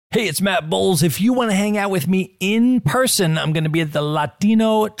Hey, it's Matt Bowles. If you want to hang out with me in person, I'm going to be at the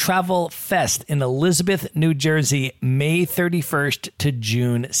Latino Travel Fest in Elizabeth, New Jersey, May 31st to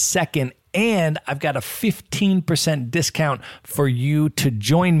June 2nd. And I've got a 15% discount for you to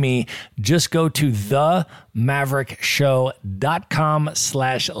join me. Just go to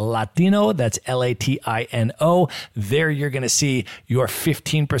themaverickshow.com/Latino. That's LATINO. There you're going to see your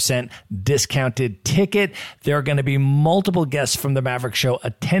 15% discounted ticket. There are going to be multiple guests from the Maverick Show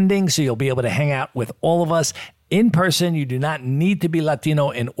attending, so you'll be able to hang out with all of us in person. You do not need to be Latino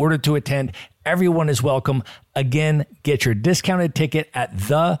in order to attend. Everyone is welcome. Again, get your discounted ticket at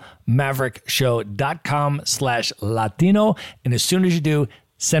themaverickshow.com/Latino. And as soon as you do,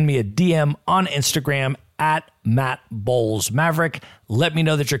 send me a DM on Instagram at Matt Bowles Maverick. Let me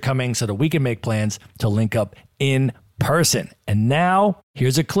know that you're coming so that we can make plans to link up in person. And now,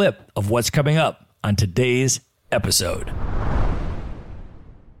 here's a clip of what's coming up on today's episode.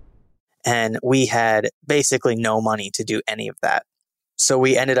 And we had basically no money to do any of that. So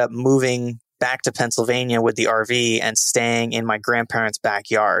we ended up moving back to Pennsylvania with the RV and staying in my grandparents'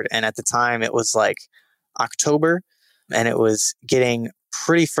 backyard. And at the time it was like October and it was getting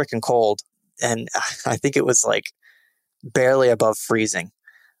pretty freaking cold. And I think it was like barely above freezing.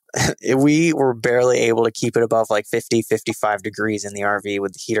 We were barely able to keep it above like 50, 55 degrees in the RV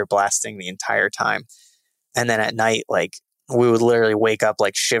with the heater blasting the entire time. And then at night, like we would literally wake up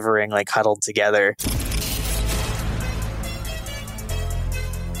like shivering, like huddled together.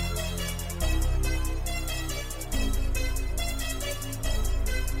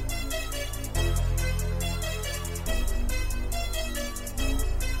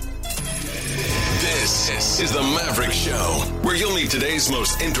 This is the Maverick Show, where you'll meet today's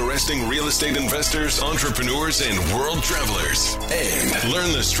most interesting real estate investors, entrepreneurs, and world travelers, and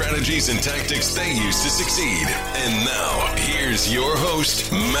learn the strategies and tactics they use to succeed. And now, here's your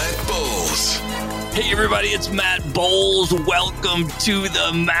host, Matt Bowles. Hey everybody, it's Matt Bowles. Welcome to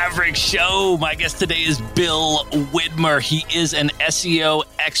the Maverick Show. My guest today is Bill Widmer. He is an SEO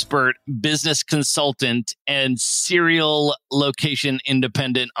expert, business consultant, and serial location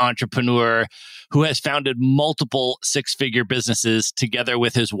independent entrepreneur who has founded multiple six-figure businesses together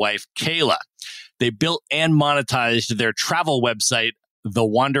with his wife, Kayla. They built and monetized their travel website, The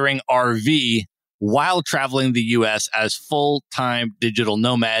Wandering RV, while traveling the U.S. as full-time digital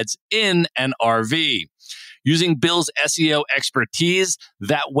nomads in an RV. Using Bill's SEO expertise,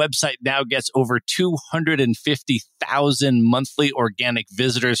 that website now gets over 250,000 monthly organic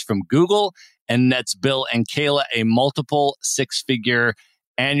visitors from Google and nets Bill and Kayla a multiple six-figure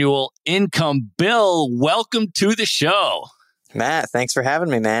annual income. Bill, welcome to the show. Matt, thanks for having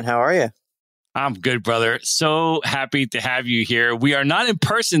me, man. How are you? I'm good, brother. So happy to have you here. We are not in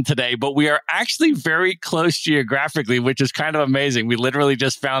person today, but we are actually very close geographically, which is kind of amazing. We literally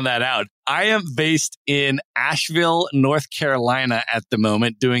just found that out. I am based in Asheville, North Carolina at the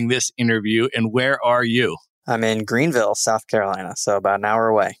moment doing this interview. And where are you? I'm in Greenville, South Carolina, so about an hour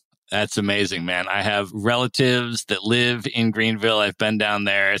away. That's amazing, man. I have relatives that live in Greenville. I've been down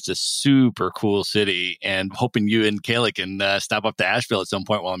there. It's a super cool city, and hoping you and Kayla can stop up to Asheville at some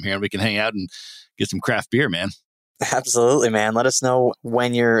point while I'm here and we can hang out and get some craft beer, man. Absolutely, man. Let us know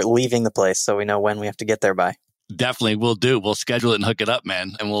when you're leaving the place so we know when we have to get there by. Definitely, we'll do. We'll schedule it and hook it up,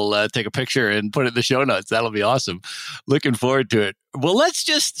 man. And we'll take a picture and put it in the show notes. That'll be awesome. Looking forward to it. Well, let's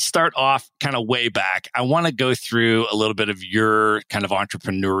just start off kind of way back. I want to go through a little bit of your kind of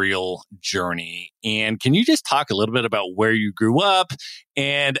entrepreneurial journey. And can you just talk a little bit about where you grew up?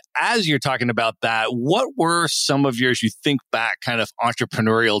 And as you're talking about that, what were some of yours, you think back, kind of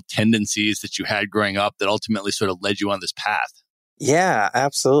entrepreneurial tendencies that you had growing up that ultimately sort of led you on this path? Yeah,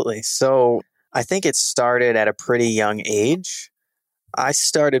 absolutely. So I think it started at a pretty young age. I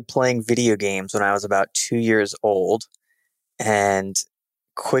started playing video games when I was about 2 years old and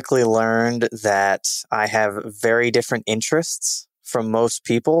quickly learned that I have very different interests from most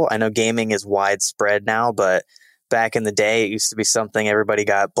people. I know gaming is widespread now, but back in the day, it used to be something everybody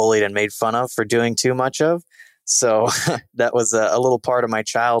got bullied and made fun of for doing too much of. So that was a little part of my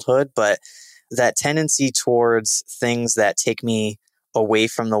childhood, but that tendency towards things that take me away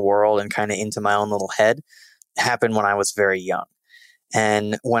from the world and kind of into my own little head happened when I was very young.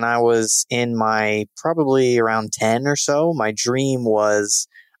 And when I was in my probably around 10 or so, my dream was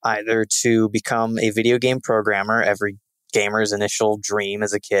either to become a video game programmer, every gamer's initial dream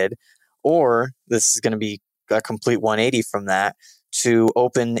as a kid, or this is going to be a complete 180 from that, to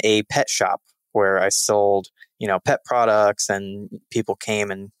open a pet shop where I sold, pet products and people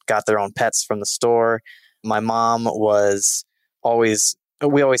came and got their own pets from the store. My mom was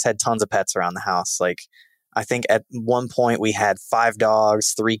we always had tons of pets around the house. Like I think at one point we had 5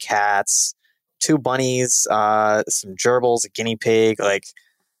 dogs, 3 cats, 2 bunnies, some gerbils, a guinea pig, like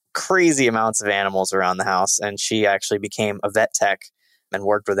crazy amounts of animals around the house. And she actually became a vet tech and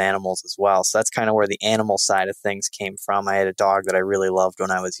worked with animals as well. So that's kind of where the animal side of things came from. I had a dog that I really loved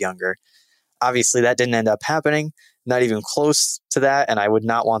when I was younger. Obviously, that didn't end up happening, not even close to that. And I would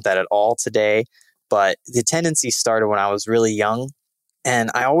not want that at all today. But the tendency started when I was really young.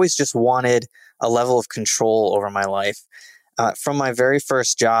 And I always just wanted a level of control over my life. From my very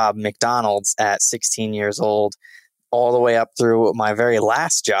first job, McDonald's, at 16 years old, all the way up through my very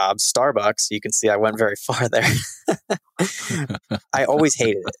last job, Starbucks. You can see I went very far there. I always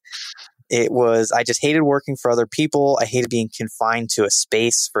hated it. I just hated working for other people. I hated being confined to a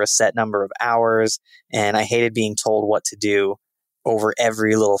space for a set number of hours. And I hated being told what to do over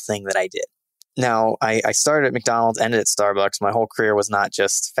every little thing that I did. Now, I started at McDonald's, ended at Starbucks. My whole career was not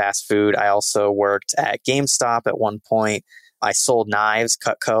just fast food. I also worked at GameStop at one point. I sold knives,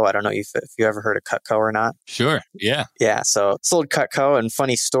 Cutco. I don't know if you ever heard of Cutco or not. Sure. Yeah. Yeah. So sold Cutco. And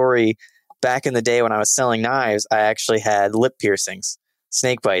funny story, back in the day when I was selling knives, I actually had lip piercings,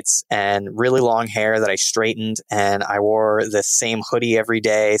 snake bites, and really long hair that I straightened. And I wore the same hoodie every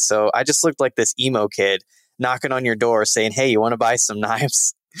day. So I just looked like this emo kid knocking on your door saying, "Hey, you want to buy some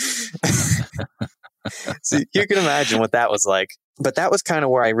knives?" So you can imagine what that was like. But that was kind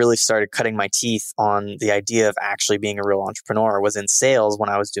of where I really started cutting my teeth on the idea of actually being a real entrepreneur, was in sales when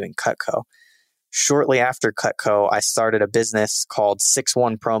I was doing Cutco. Shortly after Cutco, I started a business called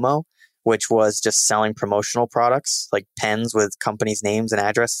 61 Promo, which was just selling promotional products like pens with companies' names and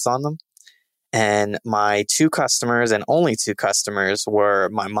addresses on them. And my 2 customers, and only 2 customers, were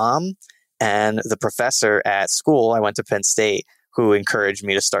my mom and the professor at school. I went to Penn State, who encouraged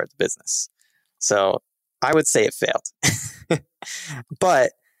me to start the business. So I would say it failed.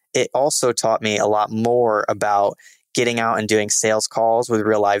 But it also taught me a lot more about getting out and doing sales calls with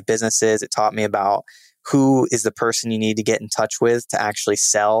real live businesses. It taught me about who is the person you need to get in touch with to actually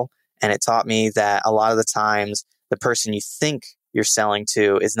sell. And it taught me that a lot of the times the person you think you're selling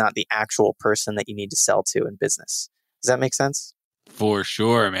to is not the actual person that you need to sell to in business. Does that make sense? For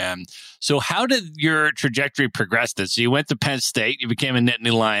sure, man. So how did your trajectory progress then? So you went to Penn State, you became a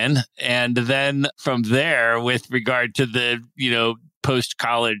Nittany Lion. And then from there, with regard to the,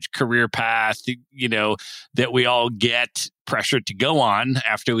 post-college career path, that we all get pressured to go on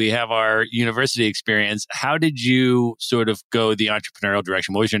after we have our university experience, how did you sort of go the entrepreneurial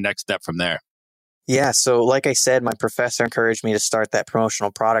direction? What was your next step from there? Yeah. So like I said, my professor encouraged me to start that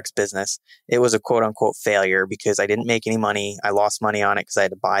promotional products business. It was a quote unquote failure because I didn't make any money. I lost money on it because I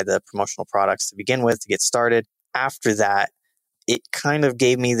had to buy the promotional products to begin with to get started. After that, it kind of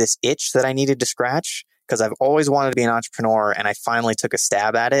gave me this itch that I needed to scratch because I've always wanted to be an entrepreneur, and I finally took a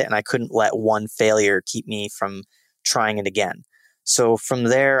stab at it, and I couldn't let one failure keep me from trying it again. So from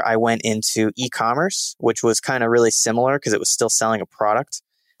there, I went into e-commerce, which was kind of really similar because it was still selling a product.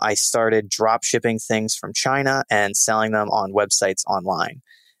 I started drop shipping things from China and selling them on websites online.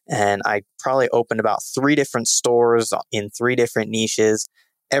 And I probably opened about 3 different stores in 3 different niches.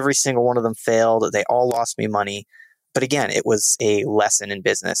 Every single one of them failed. They all lost me money. But again, it was a lesson in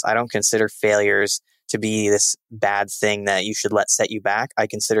business. I don't consider failures to be this bad thing that you should let set you back. I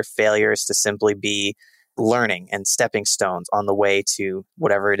consider failures to simply be learning and stepping stones on the way to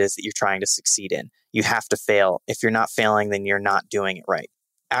whatever it is that you're trying to succeed in. You have to fail. If you're not failing, then you're not doing it right.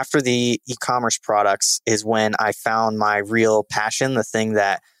 After the e-commerce products is when I found my real passion, the thing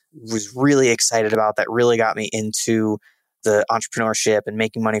that was really excited about, that really got me into the entrepreneurship and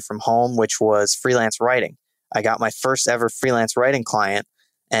making money from home, which was freelance writing. I got my first ever freelance writing client.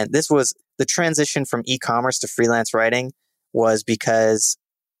 And this was the transition from e-commerce to freelance writing was because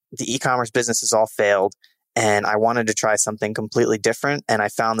the e-commerce businesses all failed and I wanted to try something completely different. And I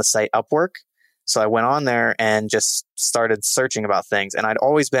found the site Upwork. So I went on there and just started searching about things. And I'd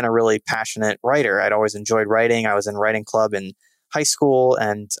always been a really passionate writer. I'd always enjoyed writing. I was in writing club in high school,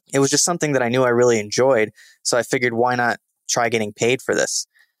 and it was just something that I knew I really enjoyed. So I figured, why not try getting paid for this?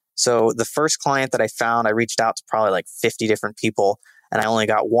 So the first client that I found, I reached out to probably like 50 different people, and I only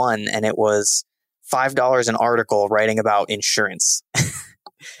got one, and it was $5 an article writing about insurance.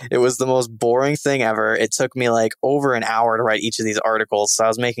 It was the most boring thing ever. It took me like over an hour to write each of these articles. So I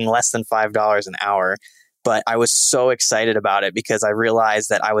was making less than $5 an hour. But I was so excited about it because I realized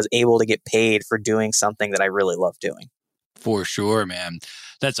that I was able to get paid for doing something that I really love doing. For sure, man.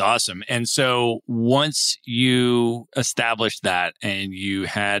 That's awesome. And so once you established that and you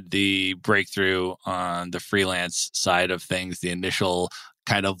had the breakthrough on the freelance side of things, the initial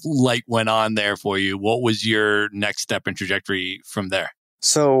kind of light went on there for you, what was your next step and trajectory from there?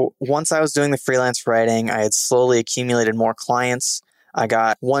 So once I was doing the freelance writing, I had slowly accumulated more clients. I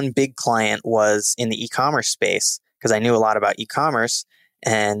got one big client was in the e-commerce space because I knew a lot about e-commerce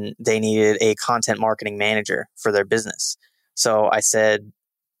and they needed a content marketing manager for their business. So I said,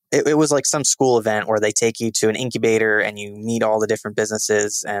 it was like some school event where they take you to an incubator and you meet all the different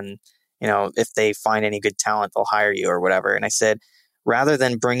businesses and, if they find any good talent, they'll hire you or whatever. And I said, rather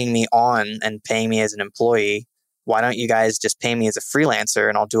than bringing me on and paying me as an employee, why don't you guys just pay me as a freelancer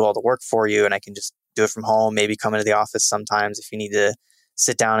and I'll do all the work for you and I can just do it from home, maybe come into the office sometimes if you need to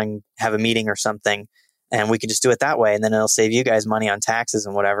sit down and have a meeting or something. And we can just do it that way. And then it'll save you guys money on taxes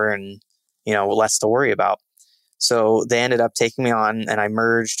and whatever and, less to worry about. So they ended up taking me on and I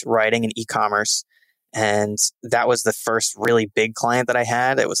merged writing and e-commerce. And that was the first really big client that I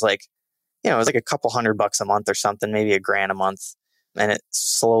had. It was like, it was like a couple $100 a month or something, maybe $1,000 a month. And it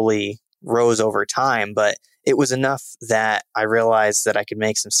slowly rose over time, but it was enough that I realized that I could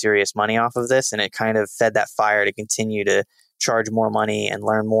make some serious money off of this. And it kind of fed that fire to continue to charge more money and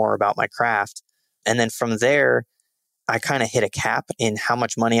learn more about my craft. And then from there, I kind of hit a cap in how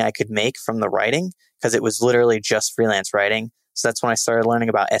much money I could make from the writing because it was literally just freelance writing. So that's when I started learning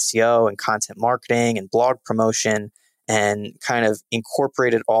about SEO and content marketing and blog promotion and kind of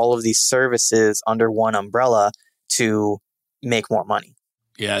incorporated all of these services under one umbrella to make more money.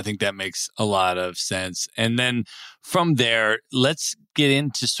 Yeah, I think that makes a lot of sense. And then from there, let's get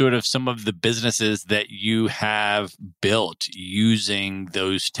into sort of some of the businesses that you have built using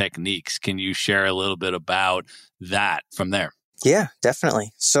those techniques. Can you share a little bit about that from there? Yeah,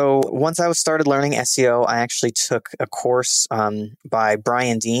 definitely. So once I started learning SEO, I actually took a course by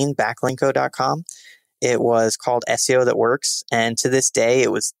Brian Dean, backlinko.com. It was called SEO That Works. And to this day,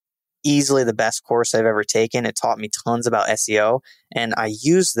 it was easily the best course I've ever taken. It taught me tons about SEO. And I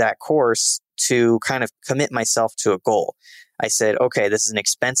used that course to kind of commit myself to a goal. I said, okay, this is an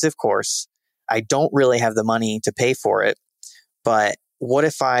expensive course. I don't really have the money to pay for it. But what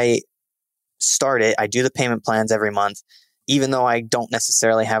if I start it? I do the payment plans every month. Even though I don't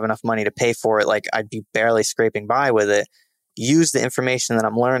necessarily have enough money to pay for it, like I'd be barely scraping by with it, use the information that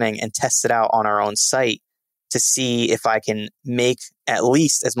I'm learning and test it out on our own site to see if I can make at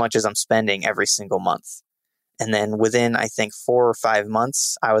least as much as I'm spending every single month. And then within, I think, 4 or 5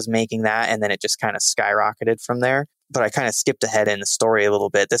 months, I was making that. And then it just kind of skyrocketed from there. But I kind of skipped ahead in the story a little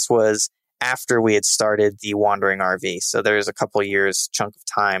bit. This was after we had started the Wandering RV. So there's a couple of years chunk of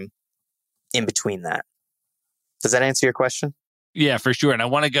time in between that. Does that answer your question? Yeah, for sure. And I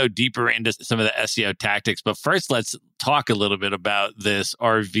want to go deeper into some of the SEO tactics. But first, let's talk a little bit about this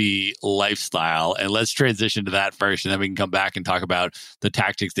RV lifestyle. And let's transition to that first. And then we can come back and talk about the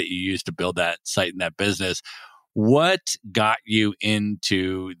tactics that you use to build that site and that business. What got you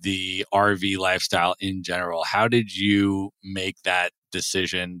into the RV lifestyle in general? How did you make that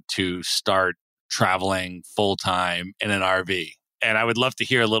decision to start traveling full-time in an RV? And I would love to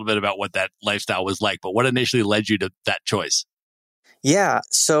hear a little bit about what that lifestyle was like, but what initially led you to that choice? Yeah.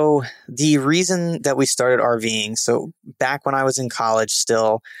 So the reason that we started RVing, so back when I was in college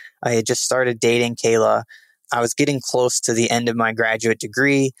still, I had just started dating Kayla. I was getting close to the end of my graduate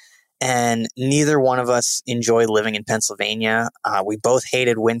degree, and neither one of us enjoyed living in Pennsylvania. We both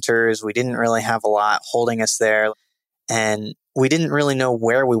hated winters. We didn't really have a lot holding us there, and we didn't really know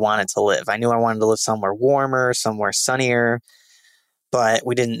where we wanted to live. I knew I wanted to live somewhere warmer, somewhere sunnier, but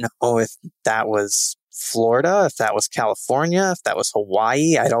we didn't know if that was Florida, if that was California, if that was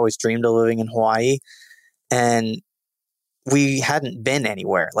Hawaii. I'd always dreamed of living in Hawaii. And we hadn't been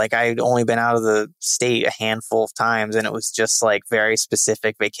anywhere. Like I'd only been out of the state a handful of times, and it was just like very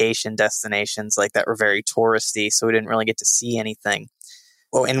specific vacation destinations like that were very touristy. So we didn't really get to see anything.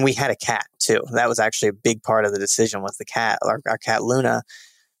 Oh, and we had a cat too. That was actually a big part of the decision was the cat, our cat Luna,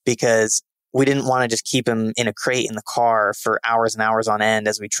 because we didn't want to just keep him in a crate in the car for hours and hours on end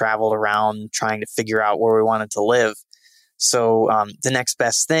as we traveled around trying to figure out where we wanted to live. So the next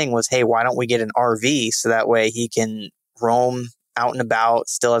best thing was, hey, why don't we get an RV so that way he can roam out and about,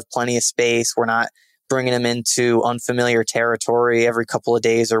 still have plenty of space. We're not bringing him into unfamiliar territory every couple of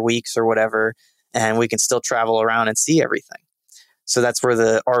days or weeks or whatever, and we can still travel around and see everything. So that's where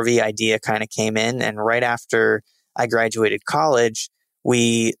the RV idea kind of came in. And right after I graduated college,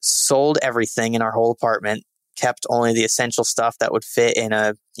 we sold everything in our whole apartment, kept only the essential stuff that would fit in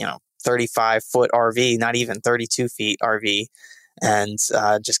a 35-foot RV, not even 32 feet RV, and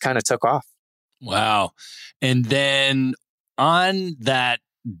just kind of took off. Wow. And then on that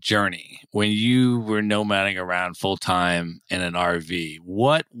journey, when you were nomading around full-time in an RV,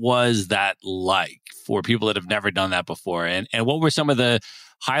 what was that like for people that have never done that before? And what were some of the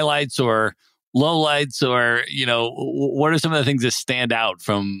highlights or lowlights, or what are some of the things that stand out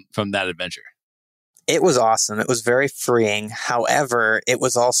from that adventure? It was awesome. It was very freeing. However, it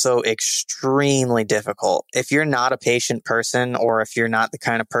was also extremely difficult. If you're not a patient person, or if you're not the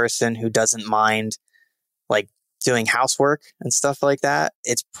kind of person who doesn't mind like doing housework and stuff like that,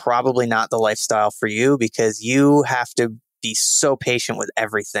 it's probably not the lifestyle for you, because you have to be so patient with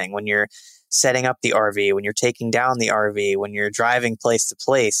everything when you're setting up the RV, when you're taking down the RV, when you're driving place to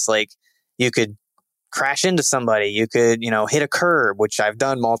place. Like, you could crash into somebody, you could, hit a curb, which I've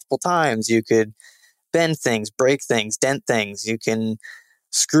done multiple times. You could bend things, break things, dent things. You can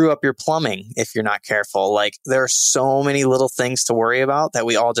screw up your plumbing if you're not careful. Like, there are so many little things to worry about that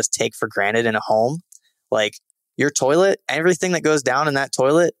we all just take for granted in a home. Like, your toilet, everything that goes down in that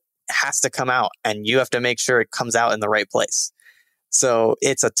toilet has to come out, and you have to make sure it comes out in the right place. So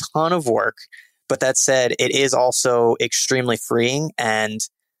it's a ton of work. But that said, it is also extremely freeing, and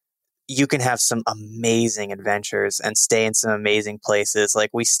you can have some amazing adventures and stay in some amazing places. Like,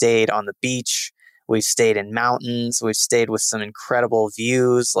 we stayed on the beach. We've stayed in mountains. We've stayed with some incredible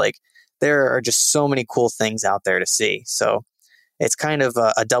views. Like, there are just so many cool things out there to see. So it's kind of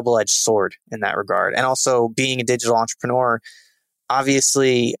a double-edged sword in that regard. And also, being a digital entrepreneur,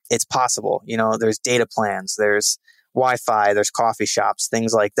 obviously it's possible. There's data plans, there's Wi-Fi, there's coffee shops,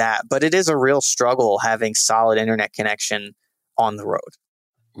 things like that. But it is a real struggle having solid internet connection on the road.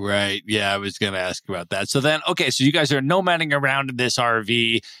 Right. Yeah, I was going to ask about that. So then, okay, so you guys are nomading around in this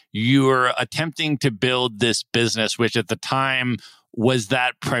RV. You're attempting to build this business, which at the time, was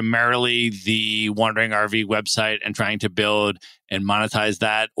that primarily the Wandering RV website and trying to build and monetize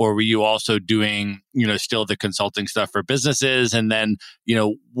that? Or were you also doing, still the consulting stuff for businesses? And then,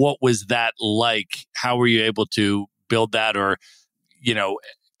 what was that like? How were you able to build that, or,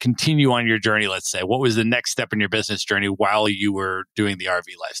 continue on your journey, let's say? What was the next step in your business journey while you were doing the RV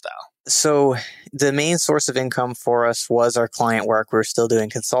lifestyle? So the main source of income for us was our client work. We were still doing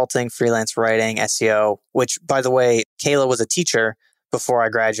consulting, freelance writing, SEO, which, by the way, Kayla was a teacher before I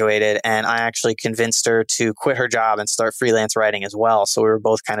graduated, and I actually convinced her to quit her job and start freelance writing as well. So we were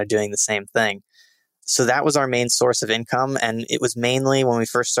both kind of doing the same thing. So that was our main source of income. And it was mainly, when we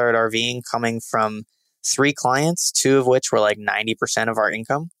first started RVing, coming from 3 clients, 2 of which were like 90% of our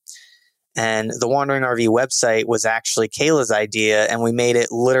income. And the Wandering RV website was actually Kayla's idea, and we made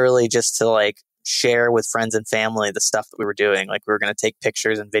it literally just to like share with friends and family the stuff that we were doing. Like, we were going to take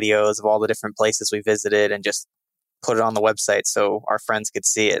pictures and videos of all the different places we visited and just put it on the website so our friends could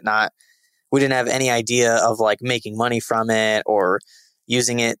see it. We didn't have any idea of like making money from it or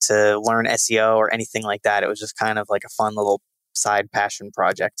using it to learn SEO or anything like that. It was just kind of like a fun little side passion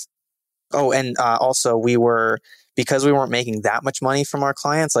project. Oh, and also because we weren't making that much money from our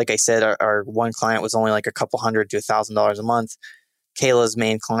clients. Like I said, our one client was only like a couple $100 to $1,000 a month. Kayla's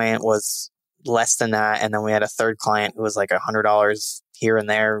main client was less than that. And then we had a third client who was like $100 here and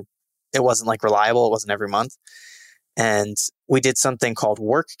there. It wasn't like reliable. It wasn't every month. And we did something called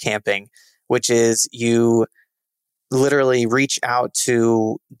work camping, which is you literally reach out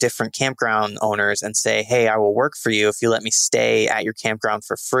to different campground owners and say, hey, I will work for you if you let me stay at your campground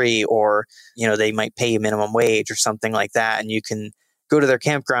for free, or, they might pay you minimum wage or something like that. And you can go to their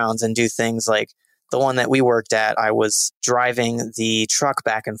campgrounds and do things like the one that we worked at. I was driving the truck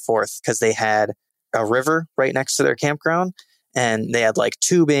back and forth because they had a river right next to their campground, and they had like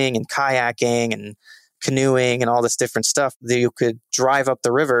tubing and kayaking and canoeing and all this different stuff that you could drive up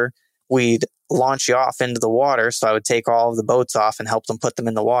the river. We'd launch you off into the water. So I would take all of the boats off and help them put them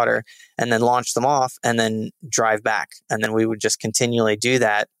in the water, and then launch them off and then drive back. And then we would just continually do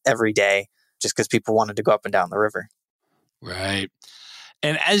that every day just because people wanted to go up and down the river. Right.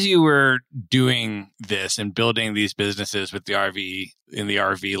 And as you were doing this and building these businesses with the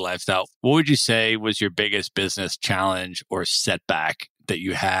RV lifestyle, what would you say was your biggest business challenge or setback that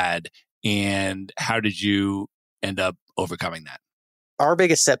you had? And how did you end up overcoming that? Our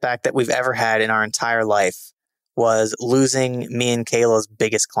biggest setback that we've ever had in our entire life was losing me and Kayla's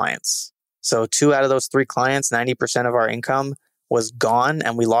biggest clients. So 2 out of those 3 clients, 90% of our income was gone,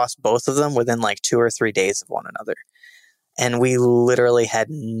 and we lost both of them within like 2 or 3 days of one another. And we literally had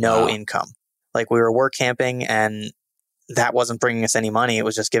no income. Like, we were work camping, and that wasn't bringing us any money. It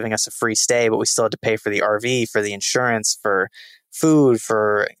was just giving us a free stay, but we still had to pay for the RV, for the insurance, for food,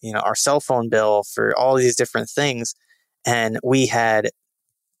 for, our cell phone bill, for all these different things. And we had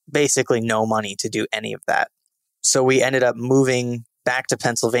basically no money to do any of that. So we ended up moving back to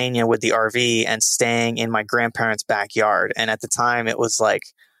Pennsylvania with the RV and staying in my grandparents' backyard. And at the time, it was like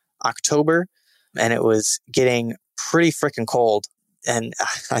October, and it was getting pretty freaking cold. And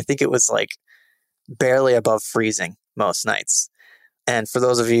I think it was like barely above freezing most nights. And for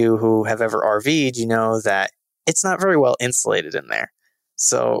those of you who have ever RV'd, you know that it's not very well insulated in there.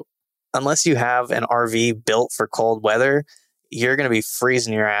 So unless you have an RV built for cold weather, you're going to be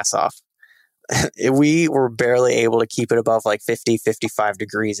freezing your ass off. We were barely able to keep it above like 50, 55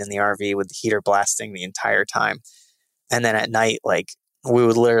 degrees in the RV with the heater blasting the entire time. And then at night, like we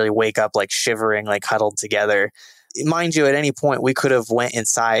would literally wake up like shivering, like huddled together. Mind you, at any point we could have went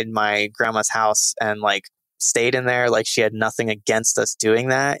inside my grandma's house and like stayed in there. Like she had nothing against us doing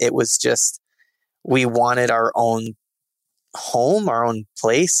that. It was just, we wanted our own home, our own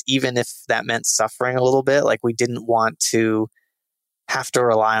place, even if that meant suffering a little bit. Like we didn't want to have to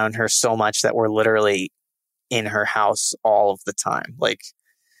rely on her so much that we're literally in her house all of the time. Like,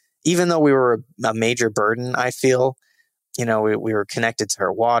 even though we were a major burden, I feel, you know, we were connected to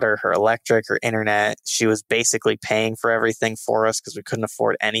her water, her electric, her internet. She was basically paying for everything for us because we couldn't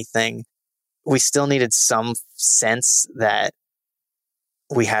afford anything. We still needed some sense that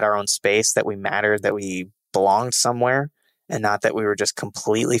we had our own space, that we mattered, that we belonged somewhere, and not that we were just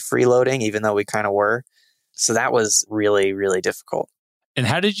completely freeloading, even though we kind of were. So that was really, really difficult. And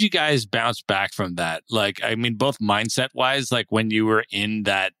how did you guys bounce back from that? Like, I mean, both mindset wise, like when you were in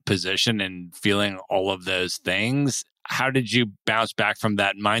that position and feeling all of those things, how did you bounce back from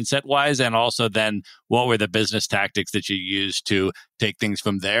that mindset wise? And also then what were the business tactics that you used to take things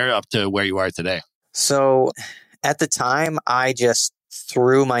from there up to where you are today? So at the time, I just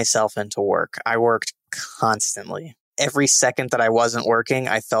threw myself into work. I worked constantly. Every second that I wasn't working,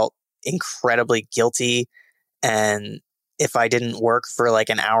 I felt incredibly guilty. And if I didn't work for like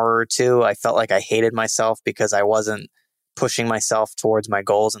an hour or two, I felt like I hated myself because I wasn't pushing myself towards my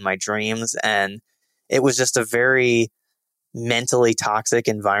goals and my dreams. And it was just a very mentally toxic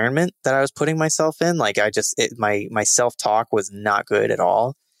environment that I was putting myself in. Like my self-talk was not good at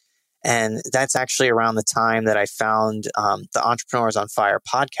all. And that's actually around the time that I found the Entrepreneurs on Fire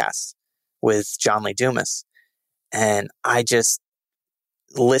podcast with John Lee Dumas. And I just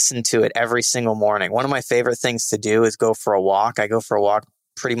listen to it every single morning. One of my favorite things to do is go for a walk. I go for a walk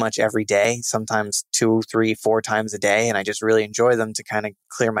pretty much every day, sometimes 2, 3, 4 times a day. And I just really enjoy them to kind of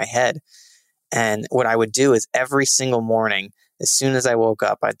clear my head. And what I would do is every single morning, as soon as I woke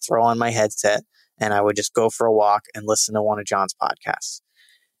up, I'd throw on my headset and I would just go for a walk and listen to one of John's podcasts.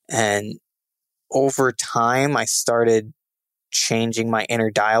 And over time, I started changing my inner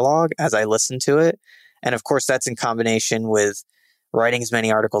dialogue as I listened to it. And of course, that's in combination with writing as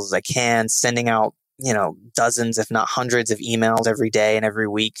many articles as I can, sending out, dozens, if not hundreds of emails every day and every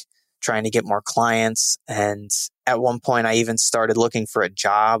week, trying to get more clients. And at one point, I even started looking for a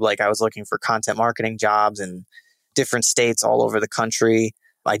job. Like I was looking for content marketing jobs in different states all over the country.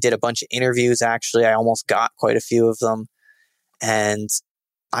 I did a bunch of interviews, actually. I almost got quite a few of them. And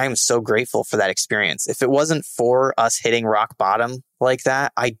I am so grateful for that experience. If it wasn't for us hitting rock bottom like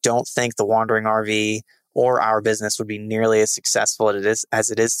that, I don't think the Wandering RV or our business would be nearly as successful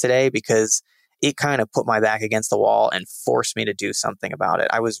as it is today, because it kind of put my back against the wall and forced me to do something about it.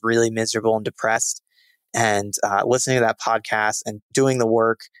 I was really miserable and depressed, and listening to that podcast and doing the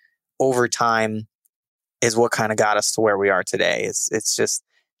work over time is what kind of got us to where we are today. It's just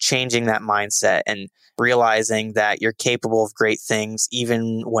changing that mindset and realizing that you're capable of great things,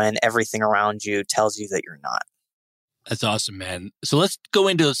 even when everything around you tells you that you're not. That's awesome, man. So let's go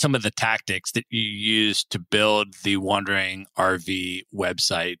into some of the tactics that you used to build the Wandering RV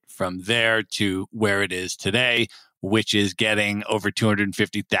website from there to where it is today, which is getting over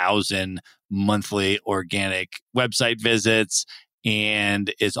 250,000 monthly organic website visits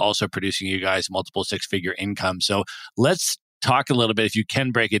and is also producing you guys multiple 6-figure income. So let's talk a little bit, if you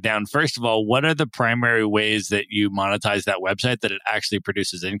can break it down. First of all, what are the primary ways that you monetize that website, that it actually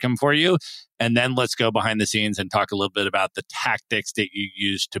produces income for you? And then let's go behind the scenes and talk a little bit about the tactics that you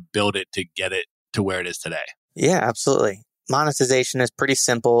use to build it to get it to where it is today. Yeah, absolutely. Monetization is pretty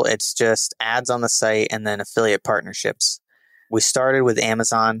simple. It's just ads on the site and then affiliate partnerships. We started with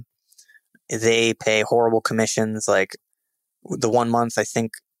Amazon. They pay horrible commissions. Like the 1 month, I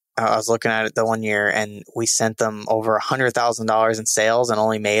think, I was looking at it the 1 year, and we sent them over $100,000 in sales and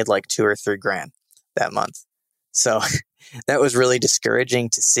only made like $2 or $3 grand that month. So that was really discouraging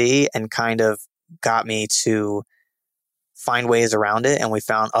to see, and kind of got me to find ways around it. And we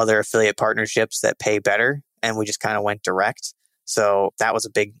found other affiliate partnerships that pay better, and we just kind of went direct. So that was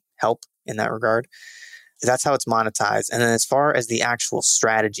a big help in that regard. That's how it's monetized. And then as far as the actual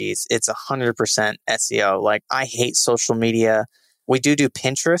strategies, it's 100% SEO. Like, I hate social media. We do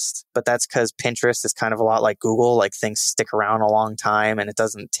Pinterest, but that's because Pinterest is kind of a lot like Google. Like, things stick around a long time, and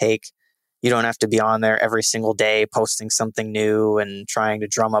you don't have to be on there every single day posting something new and trying to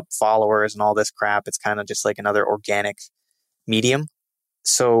drum up followers and all this crap. It's kind of just like another organic medium.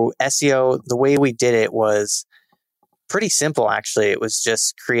 So SEO, the way we did it was pretty simple, actually. It was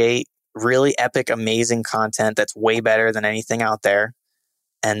just create really epic, amazing content that's way better than anything out there,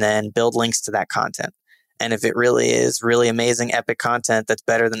 and then build links to that content. And if it really is really amazing, epic content that's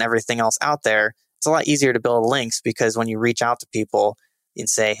better than everything else out there, it's a lot easier to build links, because when you reach out to people and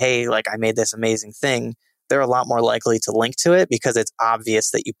say, hey, like, I made this amazing thing, they're a lot more likely to link to it because it's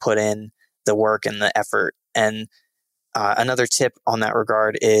obvious that you put in the work and the effort. And another tip on that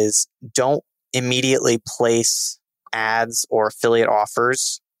regard is don't immediately place ads or affiliate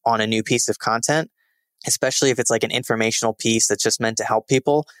offers on a new piece of content, especially if it's like an informational piece that's just meant to help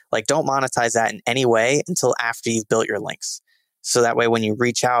people. Like, don't monetize that in any way until after you've built your links. So that way, when you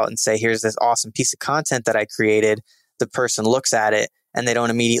reach out and say, here's this awesome piece of content that I created, the person looks at it and they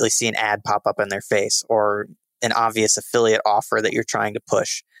don't immediately see an ad pop up in their face or an obvious affiliate offer that you're trying to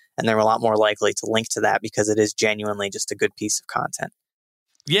push. And they're a lot more likely to link to that because it is genuinely just a good piece of content.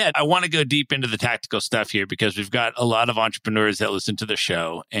 Yeah, I want to go deep into the tactical stuff here because we've got a lot of entrepreneurs that listen to the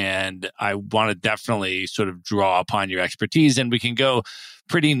show, and I want to definitely sort of draw upon your expertise, and we can go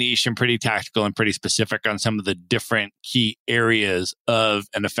pretty niche and pretty tactical and pretty specific on some of the different key areas of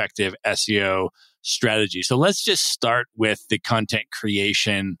an effective SEO strategy. So let's just start with the content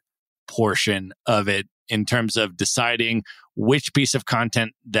creation portion of it in terms of deciding which piece of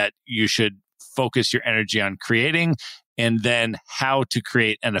content that you should focus your energy on creating, and then how to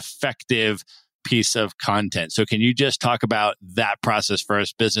create an effective piece of content. So can you just talk about that process for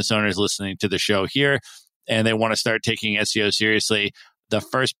us business owners listening to the show here, and they want to start taking SEO seriously? The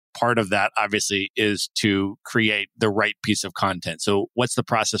first part of that, obviously, is to create the right piece of content. So what's the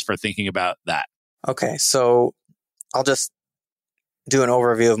process for thinking about that? Okay, so I'll just do an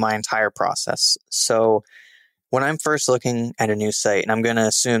overview of my entire process. So when I'm first looking at a new site, and I'm going to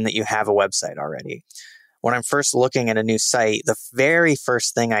assume that you have a website already. When I'm first looking at a new site, the very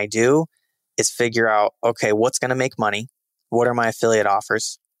first thing I do is figure out, okay, what's going to make money? What are my affiliate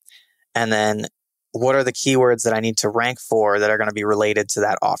offers? And then what are the keywords that I need to rank for that are going to be related to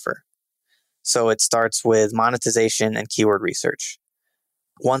that offer? So it starts with monetization and keyword research.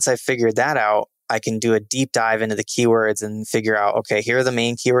 Once I've figured that out, I can do a deep dive into the keywords and figure out, okay, here are the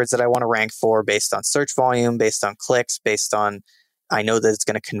main keywords that I want to rank for based on search volume, based on clicks, based on, I know that it's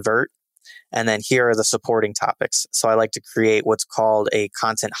going to convert. And then here are the supporting topics. So I like to create what's called a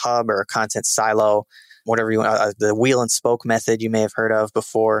content hub or a content silo, whatever you want, the wheel and spoke method you may have heard of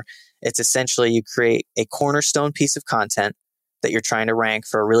before. It's essentially you create a cornerstone piece of content that you're trying to rank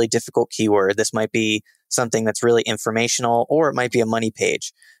for a really difficult keyword. This might be something that's really informational, or it might be a money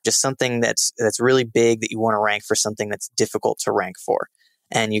page, just something that's really big that you want to rank for something that's difficult to rank for.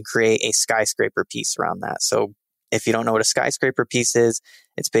 And you create a skyscraper piece around that. So if you don't know what a skyscraper piece is,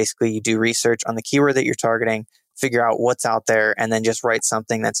 it's basically you do research on the keyword that you're targeting, figure out what's out there, and then just write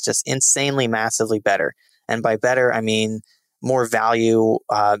something that's just insanely, massively better. And by better, I mean more value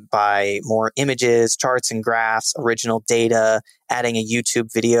by more images, charts and graphs, original data, adding a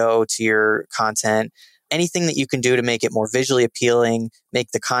YouTube video to your content, anything that you can do to make it more visually appealing,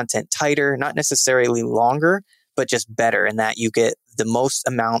 make the content tighter, not necessarily longer, but just better, in that you get the most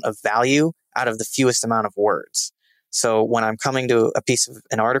amount of value out of the fewest amount of words. So when I'm coming to a piece of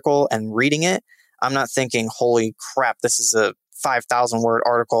an article and reading it, I'm not thinking, holy crap, this is a 5,000 word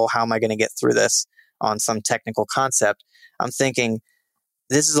article. How am I going to get through this on some technical concept? I'm thinking,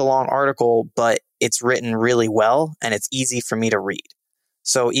 this is a long article, but it's written really well and it's easy for me to read.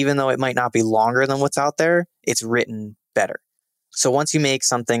 So even though it might not be longer than what's out there, it's written better. So once you make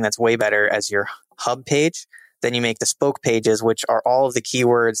something that's way better as your hub page, then you make the spoke pages, which are all of the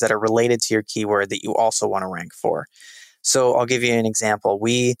keywords that are related to your keyword that you also want to rank for. So I'll give you an example.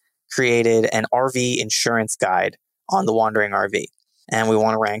 We created an RV insurance guide on the Wandering RV, and we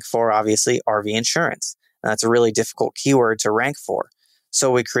want to rank for, obviously, RV insurance. And that's a really difficult keyword to rank for.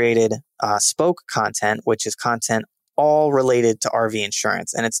 So we created spoke content, which is content all related to RV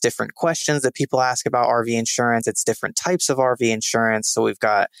insurance. And it's different questions that people ask about RV insurance. It's different types of RV insurance. So we've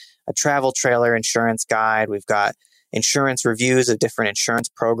got a travel trailer insurance guide. We've got insurance reviews of different insurance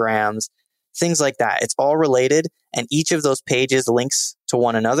programs, things like that. It's all related. And each of those pages links to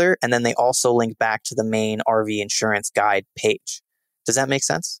one another. And then they also link back to the main RV insurance guide page. Does that make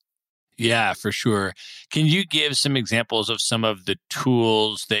sense? Yeah, for sure. Can you give some examples of some of the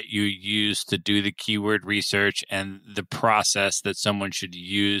tools that you use to do the keyword research and the process that someone should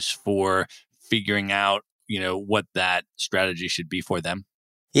use for figuring out, what that strategy should be for them?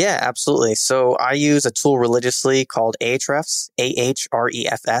 Yeah, absolutely. So I use a tool religiously called Ahrefs,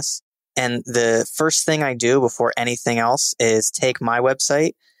 Ahrefs. And the first thing I do before anything else is take my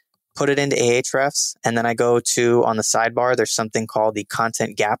website, put it into Ahrefs, and then I go to, on the sidebar, there's something called the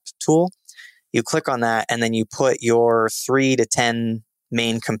content gap tool. You click on that, and then you put your 3 to 10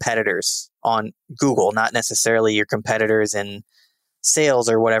 main competitors on Google, not necessarily your competitors in sales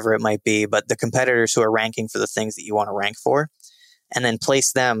or whatever it might be, but the competitors who are ranking for the things that you want to rank for, and then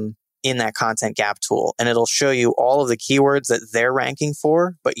place them in that content gap tool. And it'll show you all of the keywords that they're ranking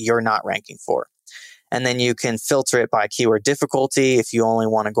for, but you're not ranking for. And then you can filter it by keyword difficulty if you only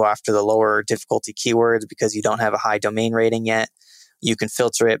want to go after the lower difficulty keywords because you don't have a high domain rating yet. You can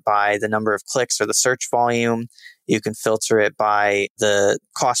filter it by the number of clicks or the search volume. You can filter it by the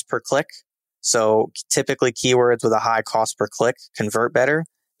cost per click. So typically keywords with a high cost per click convert better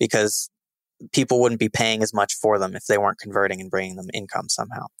because people wouldn't be paying as much for them if they weren't converting and bringing them income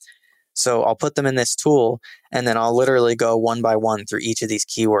somehow. So I'll put them in this tool, and then I'll literally go one by one through each of these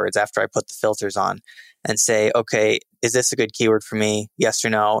keywords after I put the filters on and say, okay, is this a good keyword for me? Yes or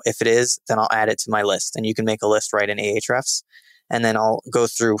no? If it is, then I'll add it to my list. And you can make a list right in Ahrefs. And then I'll go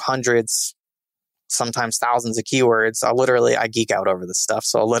through hundreds, sometimes thousands of keywords. I geek out over this stuff.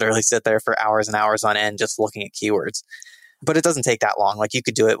 So I'll literally sit there for hours and hours on end just looking at keywords. But it doesn't take that long. Like you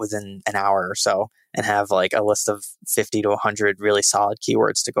could do it within an hour or so and have like a list of 50 to 100 really solid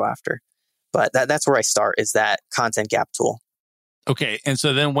keywords to go after. But that's where I start, is that content gap tool. Okay. And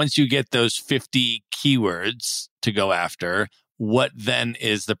so then once you get those 50 keywords to go after, what then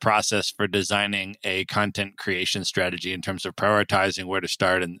is the process for designing a content creation strategy in terms of prioritizing where to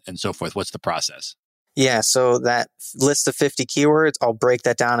start and so forth? What's the process? Yeah. So that list of 50 keywords, I'll break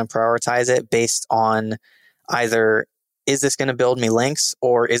that down and prioritize it based on either, is this going to build me links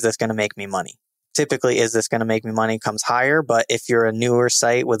or is this going to make me money? Typically, is this going to make me money comes higher, but if you're a newer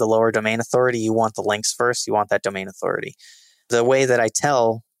site with a lower domain authority, you want the links first. You want that domain authority. The way that I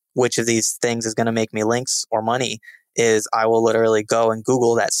tell which of these things is going to make me links or money is I will literally go and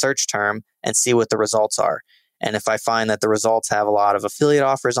Google that search term and see what the results are. And if I find that the results have a lot of affiliate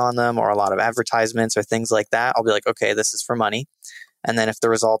offers on them or a lot of advertisements or things like that, I'll be like, okay, this is for money. And then if the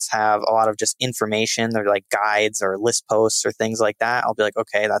results have a lot of just information, they're like guides or list posts or things like that, I'll be like,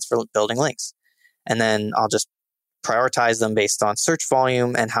 okay, that's for building links. And then I'll just prioritize them based on search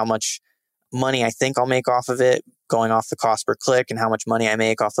volume and how much money I think I'll make off of it, going off the cost per click and how much money I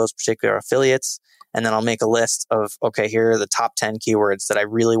make off those particular affiliates. And then I'll make a list of, okay, here are the top 10 keywords that I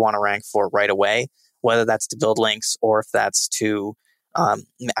really want to rank for right away, whether that's to build links or if that's to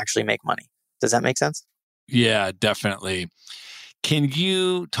actually make money. Does that make sense? Yeah, definitely. Can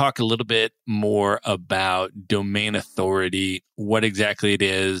you talk a little bit more about domain authority, what exactly it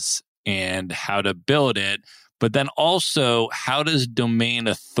is and how to build it? But then also, how does domain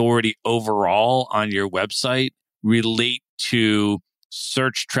authority overall on your website relate to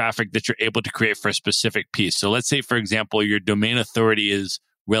search traffic that you're able to create for a specific piece? So let's say, for example, your domain authority is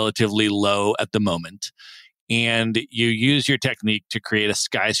relatively low at the moment, and you use your technique to create a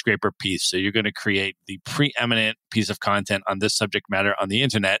skyscraper piece. So you're going to create the preeminent piece of content on this subject matter on the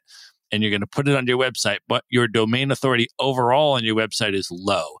internet, and you're going to put it on your website, but your domain authority overall on your website is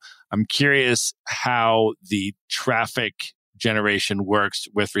low. I'm curious how the traffic generation works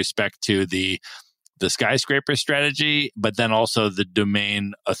with respect to the skyscraper strategy, but then also the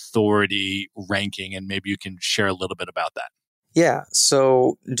domain authority ranking, and maybe you can share a little bit about that. Yeah,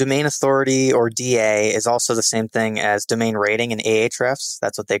 so domain authority or DA is also the same thing as domain rating in Ahrefs.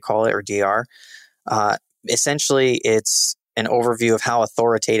 That's what they call it, or DR. Essentially, it's an overview of how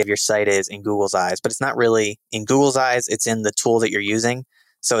authoritative your site is in Google's eyes, but it's not really in Google's eyes. It's in the tool that you're using.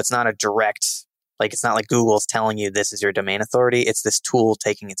 So it's not a direct, like it's not like Google's telling you this is your domain authority. It's this tool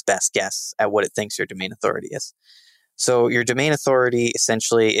taking its best guess at what it thinks your domain authority is. So your domain authority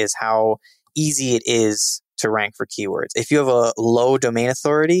essentially is how easy it is to rank for keywords. If you have a low domain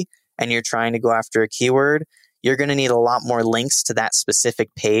authority and you're trying to go after a keyword, you're going to need a lot more links to that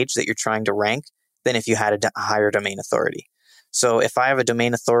specific page that you're trying to rank than if you had a higher domain authority. So if I have a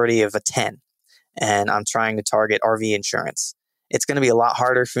domain authority of a 10 and I'm trying to target RV insurance, it's going to be a lot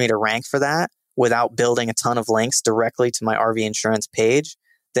harder for me to rank for that without building a ton of links directly to my RV insurance page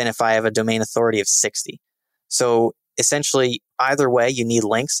than if I have a domain authority of 60. So essentially, either way, you need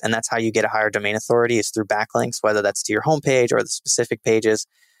links, and that's how you get a higher domain authority is through backlinks, whether that's to your homepage or the specific pages.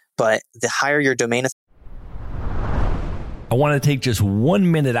 But the higher your domain authority, I want to take just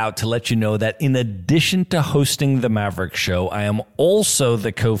 1 minute out to let you know that in addition to hosting the Maverick Show, I am also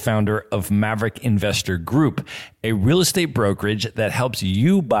the co-founder of Maverick Investor Group, a real estate brokerage that helps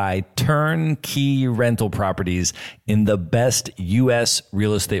you buy turnkey rental properties in the best U.S.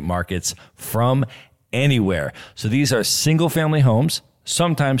 real estate markets from anywhere. So these are single family homes,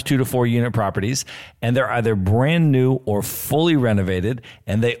 sometimes 2 to 4 unit properties, and they're either brand new or fully renovated,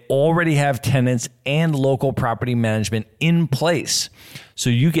 and they already have tenants and local property management in place. So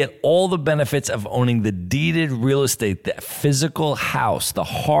you get all the benefits of owning the deeded real estate, the physical house, the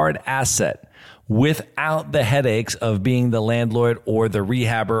hard asset, without the headaches of being the landlord or the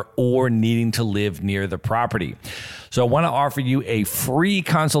rehabber or needing to live near the property. So I want to offer you a free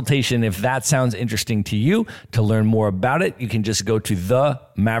consultation if that sounds interesting to you. To learn more about it, you can just go to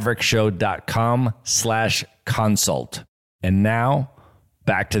themaverickshow.com/consult. And now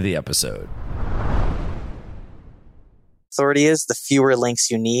back to the episode. Authority is the fewer links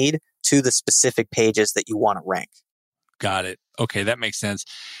you need to the specific pages that you want to rank. Got it. Okay, that makes sense.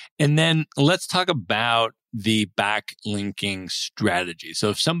 And then let's talk about the backlinking strategy. So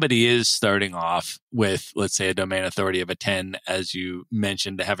if somebody is starting off with, let's say, a domain authority of a 10, as you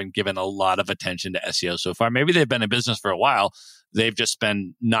mentioned, haven't given a lot of attention to SEO so far, maybe they've been in business for a while, they've just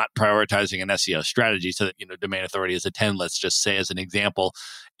been not prioritizing an SEO strategy. So that, domain authority is a 10, let's just say as an example,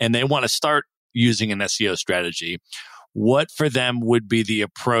 and they want to start using an SEO strategy. What for them would be the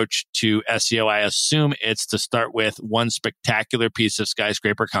approach to SEO? I assume it's to start with one spectacular piece of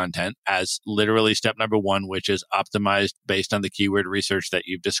skyscraper content as literally step number one, which is optimized based on the keyword research that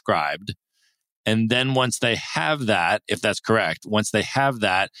you've described. And then once they have that, if that's correct, once they have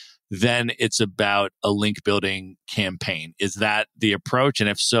that, then it's about a link building campaign. Is that the approach? And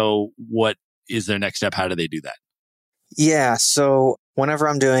if so, what is their next step? How do they do that? Yeah. So whenever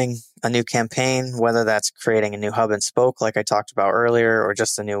I'm doing a new campaign, whether that's creating a new hub and spoke, like I talked about earlier, or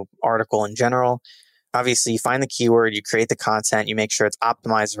just a new article in general, obviously you find the keyword, you create the content, you make sure it's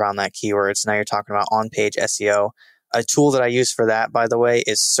optimized around that keyword. So now you're talking about on-page SEO. A tool that I use for that, by the way,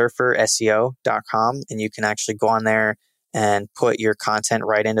 is surferseo.com. And you can actually go on there and put your content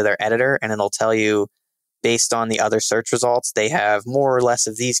right into their editor, and it'll tell you based on the other search results, they have more or less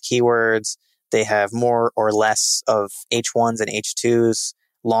of these keywords. They have more or less of H1s and H2s,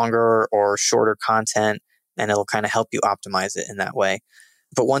 longer or shorter content, and it'll kind of help you optimize it in that way.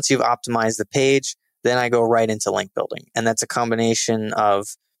 But once you've optimized the page, then I go right into link building. And that's a combination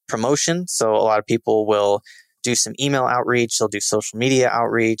of promotion. So a lot of people will do some email outreach, they'll do social media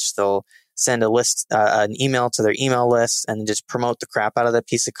outreach, they'll send an email to their email list and just promote the crap out of that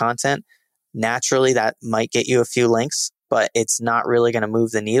piece of content. Naturally, that might get you a few links, but it's not really going to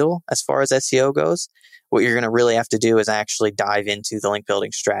move the needle as far as SEO goes. What you're going to really have to do is actually dive into the link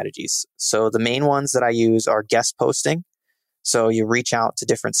building strategies. So the main ones that I use are guest posting. So you reach out to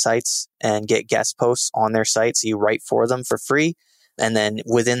different sites and get guest posts on their sites. You write for them for free. And then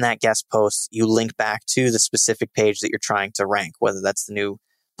within that guest post, you link back to the specific page that you're trying to rank, whether that's the new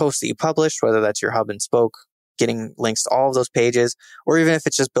post that you published, whether that's your hub and spoke, getting links to all of those pages, or even if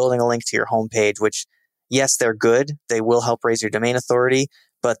it's just building a link to your homepage, which, yes, they're good. They will help raise your domain authority,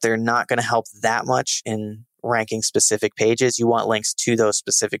 but they're not going to help that much in ranking specific pages. You want links to those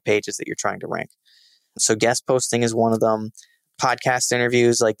specific pages that you're trying to rank. So guest posting is one of them. Podcast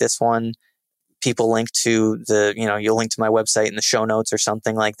interviews like this one, people link to you'll link to my website in the show notes or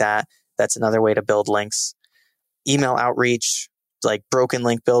something like that. That's another way to build links. Email outreach, like broken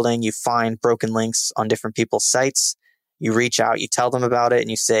link building. You find broken links on different people's sites. You reach out, you tell them about it,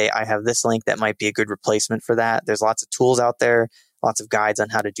 and you say, I have this link that might be a good replacement for that. There's lots of tools out there, lots of guides on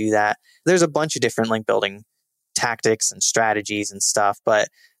how to do that. There's a bunch of different link building tactics and strategies and stuff, but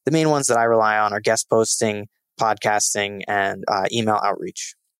the main ones that I rely on are guest posting, podcasting, and email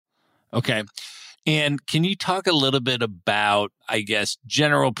outreach. Okay. And can you talk a little bit about, I guess,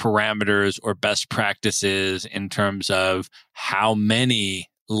 general parameters or best practices in terms of how many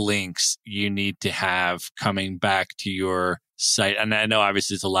links you need to have coming back to your site? And I know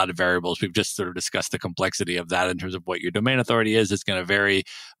obviously there's a lot of variables. We've just sort of discussed the complexity of that in terms of what your domain authority is. It's going to vary.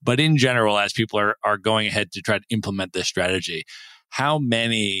 But in general, as people are going ahead to try to implement this strategy, how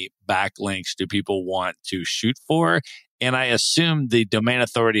many backlinks do people want to shoot for? And I assume the domain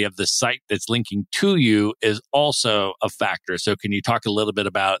authority of the site that's linking to you is also a factor. So can you talk a little bit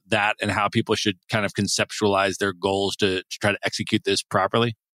about that and how people should kind of conceptualize their goals to try to execute this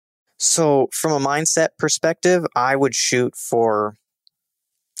properly? So from a mindset perspective, I would shoot for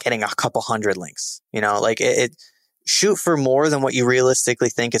getting a couple hundred links. Shoot for more than what you realistically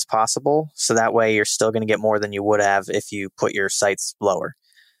think is possible. So that way you're still going to get more than you would have if you put your sites lower.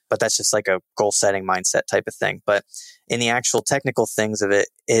 But that's just like a goal setting mindset type of thing. But in the actual technical things of it,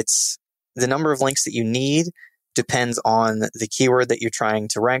 it's the number of links that you need depends on the keyword that you're trying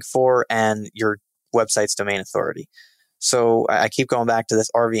to rank for and your website's domain authority. So I keep going back to this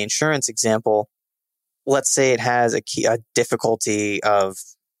RV insurance example. Let's say it has a difficulty of,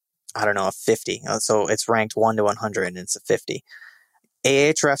 a 50. So it's ranked 1 to 100 and it's a 50.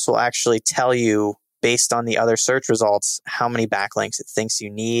 Ahrefs will actually tell you, based on the other search results, how many backlinks it thinks you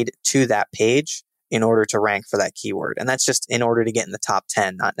need to that page in order to rank for that keyword. And that's just in order to get in the top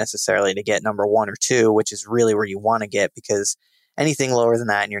 10, not necessarily to get number 1 or 2, which is really where you want to get, because anything lower than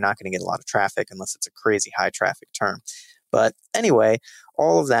that, and you're not going to get a lot of traffic unless it's a crazy high traffic term. But anyway,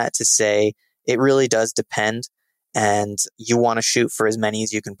 all of that to say, it really does depend, and you want to shoot for as many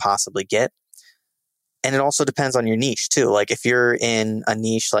as you can possibly get. And it also depends on your niche too. Like if you're in a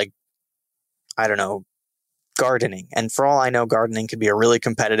niche like, I don't know, gardening, and for all I know, gardening could be a really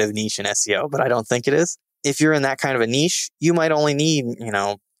competitive niche in SEO, but I don't think it is. If you're in that kind of a niche, you might only need,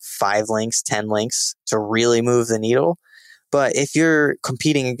 5 links, 10 links to really move the needle. But if you're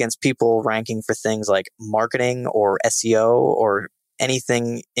competing against people ranking for things like marketing or SEO or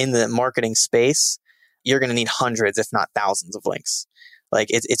anything in the marketing space, you're going to need hundreds, if not thousands of links. Like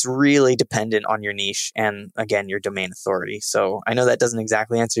it's really dependent on your niche and, again, your domain authority. So I know that doesn't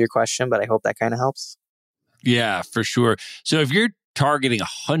exactly answer your question, but I hope that kind of helps. Yeah, for sure. So if you're targeting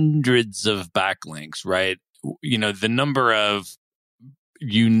hundreds of backlinks, right? The number of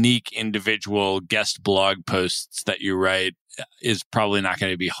unique individual guest blog posts that you write is probably not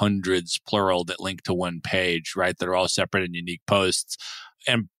going to be hundreds, plural, that link to one page, right? That are all separate and unique posts.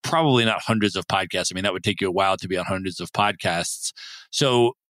 And probably not hundreds of podcasts. I mean, that would take you a while to be on hundreds of podcasts.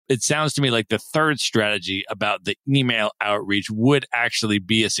 So it sounds to me like the third strategy about the email outreach would actually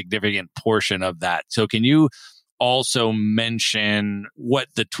be a significant portion of that. So can you also mention what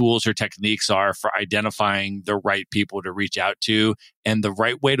the tools or techniques are for identifying the right people to reach out to and the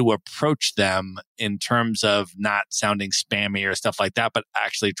right way to approach them in terms of not sounding spammy or stuff like that, but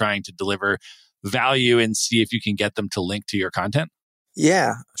actually trying to deliver value and see if you can get them to link to your content?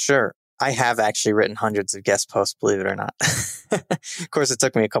 Yeah, sure. I have actually written hundreds of guest posts, believe it or not. Of course, it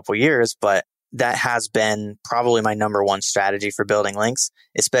took me a couple years, but that has been probably my number one strategy for building links,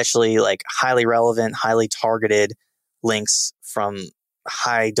 especially like highly relevant, highly targeted links from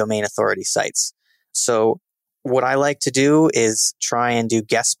high domain authority sites. So what I like to do is try and do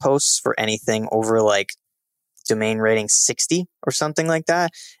guest posts for anything over like domain rating 60 or something like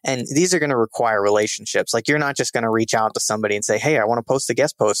that. And these are going to require relationships. Like you're not just going to reach out to somebody and say, hey, I want to post a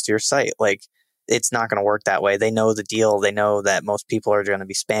guest post to your site. Like it's not going to work that way. They know the deal. They know that most people are going to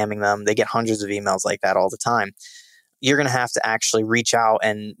be spamming them. They get hundreds of emails like that all the time. You're going to have to actually reach out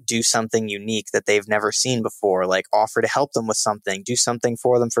and do something unique that they've never seen before, like offer to help them with something, do something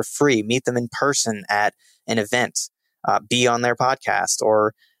for them for free, meet them in person at an event, be on their podcast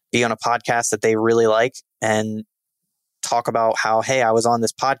or be on a podcast that they really like and talk about how, hey, I was on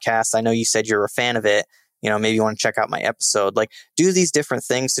this podcast. I know you said you're a fan of it. Maybe you want to check out my episode. Like do these different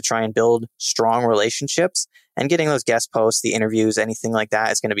things to try and build strong relationships, and getting those guest posts, the interviews, anything like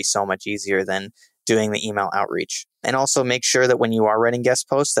that is going to be so much easier than doing the email outreach. And also make sure that when you are writing guest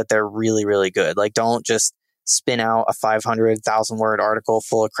posts that they're really, really good. Like don't just spin out a 500,000 word article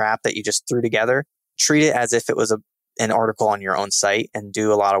full of crap that you just threw together. Treat it as if it was an article on your own site and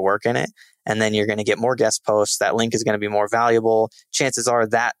do a lot of work in it. And then you're going to get more guest posts. That link is going to be more valuable. Chances are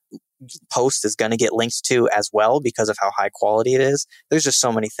that post is going to get linked to as well because of how high quality it is. There's just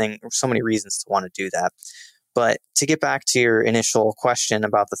so many reasons to want to do that. But to get back to your initial question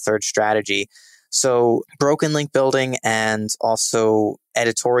about the third strategy, so broken link building and also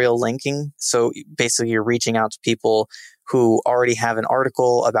editorial linking. So basically you're reaching out to people who already have an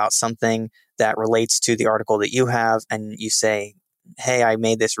article about something that relates to the article that you have, and you say, hey, I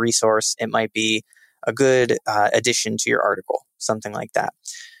made this resource. It might be a good addition to your article, something like that.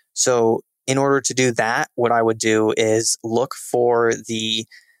 So in order to do that, what I would do is look for the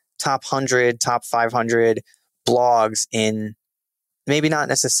top 100, top 500 blogs in maybe not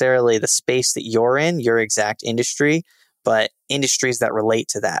necessarily the space that you're in, your exact industry, but industries that relate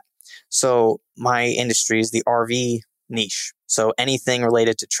to that. So my industry is the RV niche. So anything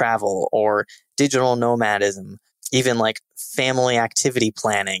related to travel or digital nomadism, even like family activity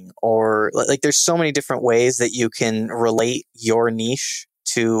planning, or like there's so many different ways that you can relate your niche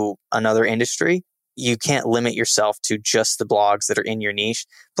to another industry. You can't limit yourself to just the blogs that are in your niche.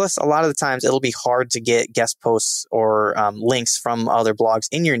 Plus, a lot of the times it'll be hard to get guest posts or links from other blogs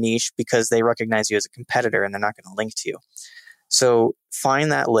in your niche because they recognize you as a competitor and they're not going to link to you. So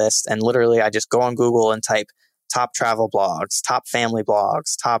find that list, and literally I just go on Google and type top travel blogs, top family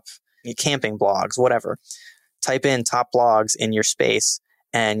blogs, top camping blogs, whatever. Type in top blogs in your space,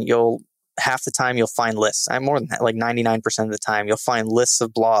 and half the time you'll find lists. I'm more than that, like 99% of the time, you'll find lists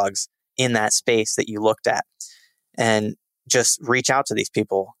of blogs in that space that you looked at, and just reach out to these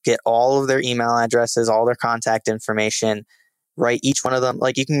people, get all of their email addresses, all their contact information, write each one of them.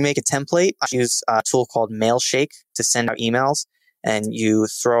 Like you can make a template. I use a tool called Mailshake to send out emails. and you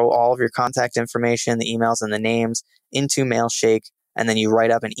throw all of your contact information, the emails and the names into Mailshake, and then you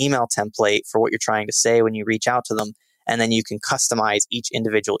write up an email template for what you're trying to say when you reach out to them, and then you can customize each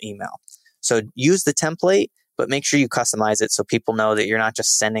individual email. So use the template, but make sure you customize it so people know that you're not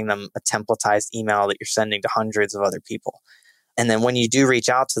just sending them a templatized email that you're sending to hundreds of other people. And then when you do reach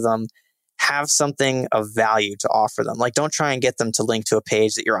out to them, have something of value to offer them. Like, don't try and get them to link to a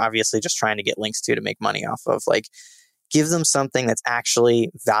page that you're obviously just trying to get links to make money off of. Like, give them something that's actually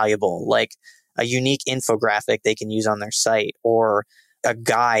valuable, like a unique infographic they can use on their site, or a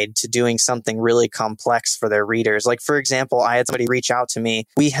guide to doing something really complex for their readers. Like, for example, I had somebody reach out to me.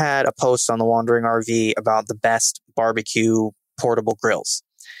 We had a post on the Wandering RV about the best barbecue portable grills.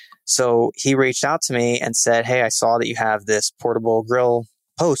 So he reached out to me and said, hey, I saw that you have this portable grill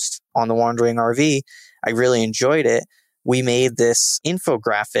post on the Wandering RV. I really enjoyed it. We made this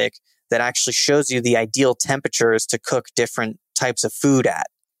infographic that actually shows you the ideal temperatures to cook different types of food at,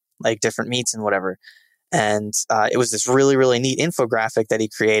 like different meats and whatever. And it was this really, really neat infographic that he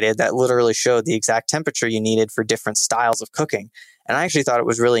created that literally showed the exact temperature you needed for different styles of cooking. And I actually thought it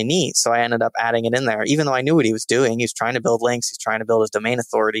was really neat. So I ended up adding it in there, even though I knew what he was doing. He was trying to build links. He's trying to build his domain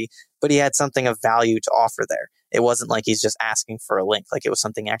authority, but he had something of value to offer there. It wasn't like he's just asking for a link. Like, it was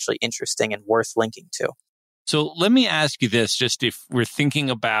something actually interesting and worth linking to. So let me ask you this, just if we're thinking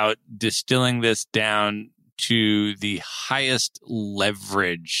about distilling this down to the highest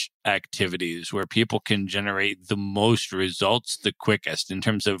leverage activities where people can generate the most results the quickest in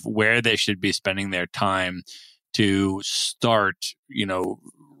terms of where they should be spending their time to start,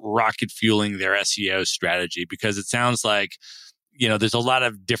 rocket fueling their SEO strategy. Because it sounds like, there's a lot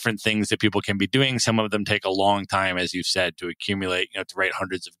of different things that people can be doing. Some of them take a long time, as you've said, to accumulate, to write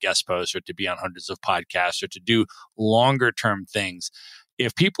hundreds of guest posts, or to be on hundreds of podcasts, or to do longer term things.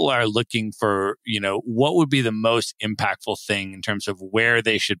 If people are looking for, what would be the most impactful thing in terms of where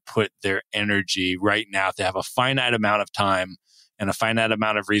they should put their energy right now, if they have a finite amount of time and a finite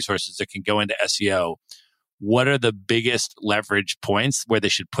amount of resources that can go into SEO, what are the biggest leverage points where they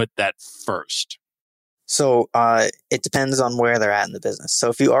should put that first? So it depends on where they're at in the business. So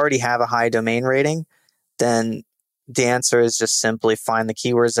if you already have a high domain rating, then the answer is just simply find the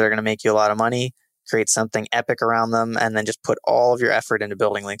keywords that are going to make you a lot of money, create something epic around them, and then just put all of your effort into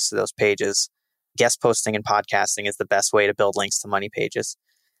building links to those pages. Guest posting and podcasting is the best way to build links to money pages.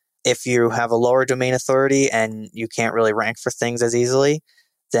 If you have a lower domain authority and you can't really rank for things as easily,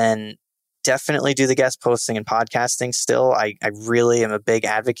 then definitely do the guest posting and podcasting still. I really am a big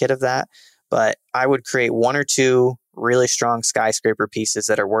advocate of that. But I would create one or two really strong skyscraper pieces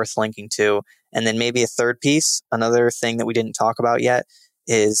that are worth linking to. And then maybe a third piece. Another thing that we didn't talk about yet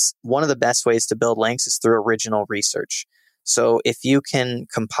is one of the best ways to build links is through original research. So if you can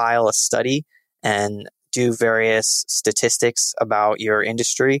compile a study and do various statistics about your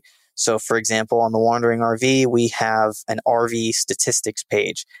industry. So for example, on the Wandering RV, we have an RV statistics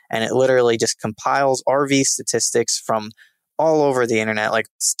page, and it literally just compiles RV statistics from all over the internet, like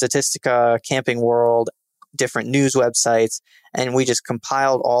Statistica, Camping World, different news websites. And we just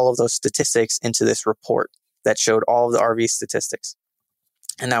compiled all of those statistics into this report that showed all of the RV statistics.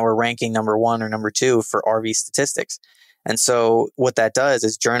 And now we're ranking number 1 or number 2 for RV statistics. And so what that does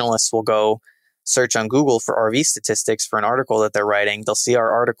is journalists will go search on Google for RV statistics for an article that they're writing. They'll see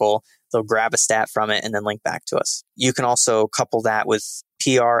our article, they'll grab a stat from it, and then link back to us. You can also couple that with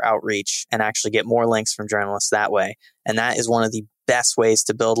PR outreach and actually get more links from journalists that way. And that is one of the best ways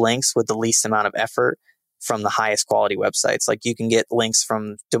to build links with the least amount of effort from the highest quality websites. Like, you can get links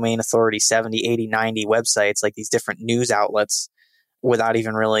from domain authority 70, 80, 90 websites, like these different news outlets, without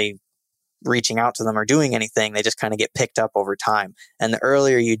even really reaching out to them or doing anything. They just kind of get picked up over time. And the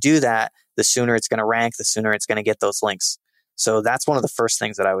earlier you do that, the sooner it's going to rank, the sooner it's going to get those links. So that's one of the first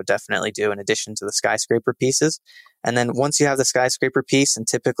things that I would definitely do in addition to the skyscraper pieces. And then once you have the skyscraper piece, and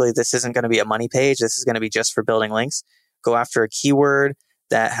typically this isn't going to be a money page, this is going to be just for building links, go after a keyword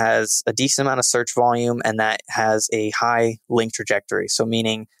that has a decent amount of search volume and that has a high link trajectory. So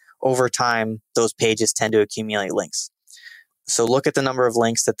meaning over time, those pages tend to accumulate links. So look at the number of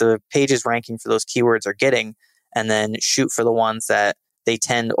links that the pages ranking for those keywords are getting, and then shoot for the ones that they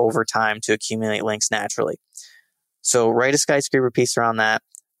tend over time to accumulate links naturally. So write a skyscraper piece around that.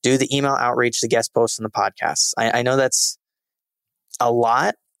 Do the email outreach, the guest posts, and the podcasts. I know that's a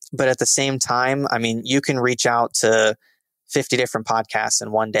lot, but at the same time, I mean, you can reach out to 50 different podcasts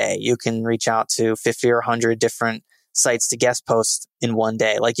in one day. You can reach out to 50 or 100 different sites to guest post in one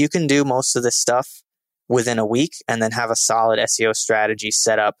day. Like, you can do most of this stuff within a week and then have a solid SEO strategy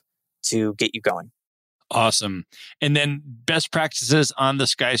set up to get you going. Awesome. And then best practices on the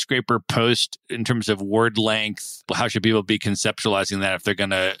skyscraper post in terms of word length. How should people be conceptualizing that if they're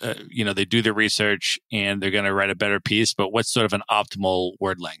going to, they do the research and they're going to write a better piece, but what's sort of an optimal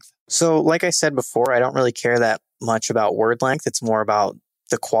word length? So like I said before, I don't really care that much about word length. It's more about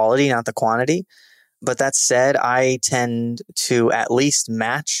the quality, not the quantity. But that said, I tend to at least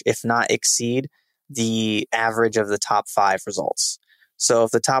match, if not exceed, the average of the top 5 results. So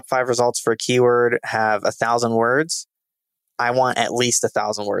if the top 5 results for a keyword have 1,000 words, I want at least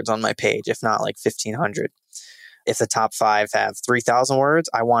 1,000 words on my page, if not like 1,500. If the top 5 have 3,000 words,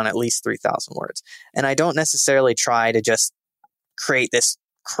 I want at least 3,000 words. And I don't necessarily try to just create this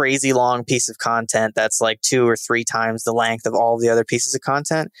crazy long piece of content that's like 2 or 3 times the length of all the other pieces of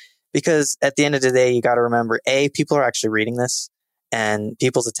content. Because at the end of the day, you got to remember, people are actually reading this and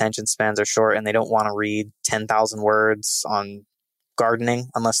people's attention spans are short and they don't want to read 10,000 words on gardening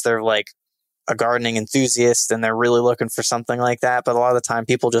unless they're like a gardening enthusiast and they're really looking for something like that. But a lot of the time,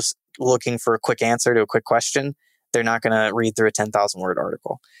 people just looking for a quick answer to a quick question, they're not going to read through a 10,000 word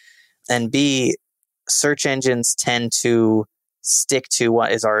article. And B, search engines tend to stick to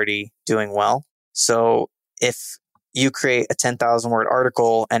what is already doing well. So if you create a 10,000 word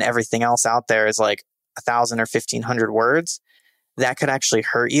article and everything else out there is like 1,000 or 1,500 words, that could actually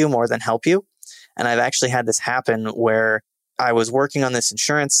hurt you more than help you. And I've actually had this happen where I was working on this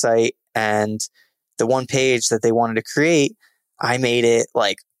insurance site and the one page that they wanted to create, I made it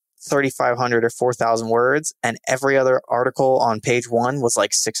like 3,500 or 4,000 words. And every other article on page 1 was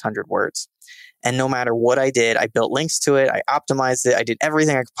like 600 words. And no matter what I did, I built links to it. I optimized it. I did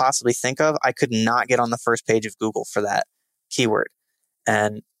everything I could possibly think of. I could not get on the first page of Google for that keyword.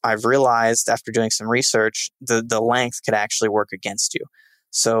 And I've realized after doing some research, the length could actually work against you.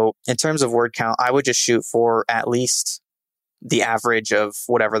 So in terms of word count, I would just shoot for at least the average of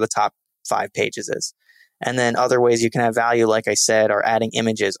whatever the top 5 pages is. And then other ways you can have value, like I said, are adding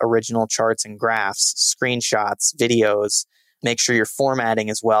images, original charts and graphs, screenshots, videos. Make sure you're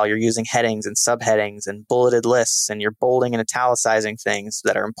formatting as well. You're using headings and subheadings and bulleted lists, and you're bolding and italicizing things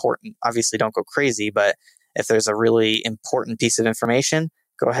that are important. Obviously, don't go crazy, but if there's a really important piece of information,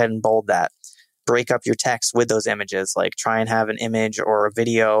 go ahead and bold that. Break up your text with those images, like try and have an image or a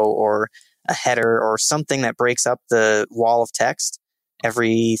video or a header or something that breaks up the wall of text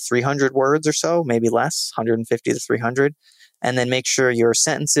every 300 words or so, maybe less, 150 to 300. And then make sure your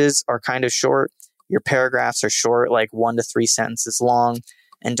sentences are kind of short. Your paragraphs are short, like 1 to 3 sentences long.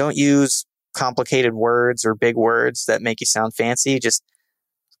 And don't use complicated words or big words that make you sound fancy. Just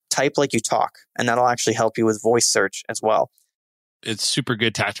type like you talk, and that'll actually help you with voice search as well. It's super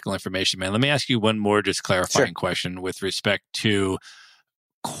good tactical information, man. Let me ask you one more just clarifying question with respect to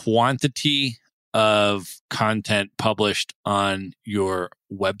quantity of content published on your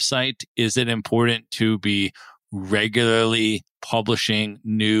website. Is it important to be regularly publishing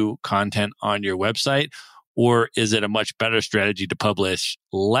new content on your website, or is it a much better strategy to publish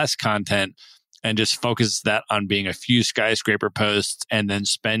less content and just focus that on being a few skyscraper posts and then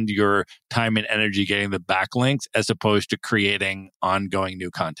spend your time and energy getting the backlinks as opposed to creating ongoing new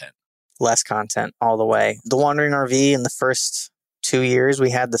content? Less content all the way. The Wandering RV, in the first 2 years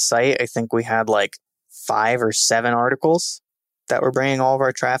we had the site, I think we had like 5 or 7 articles that were bringing all of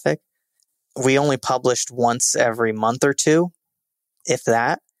our traffic. We only published once every month or 2, if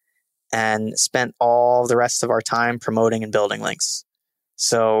that, and spent all the rest of our time promoting and building links.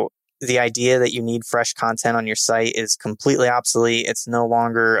 So the idea that you need fresh content on your site is completely obsolete. It's no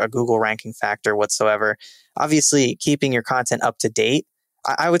longer a Google ranking factor whatsoever. Obviously, keeping your content up to date,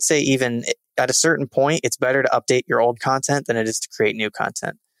 I would say even at a certain point, it's better to update your old content than it is to create new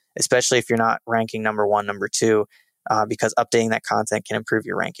content, especially if you're not ranking number 1, number 2, because updating that content can improve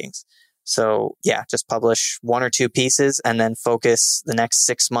your rankings. So yeah, just publish 1 or 2 pieces and then focus the next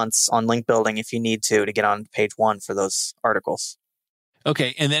 6 months on link building if you need to get on page 1 for those articles.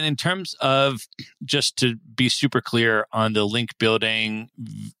 Okay. And then in terms of, just to be super clear on the link building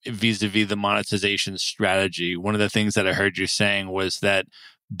vis-a-vis the monetization strategy, one of the things that I heard you saying was that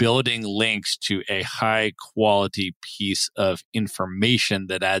building links to a high quality piece of information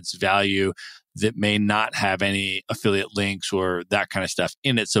that adds value that may not have any affiliate links or that kind of stuff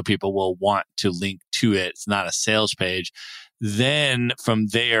in it, so people will want to link to it. It's not a sales page. Then from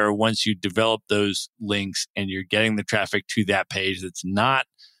there, once you develop those links and you're getting the traffic to that page that's not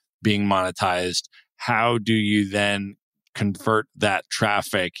being monetized, how do you then convert that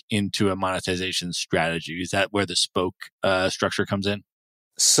traffic into a monetization strategy? Is that where the spoke structure comes in?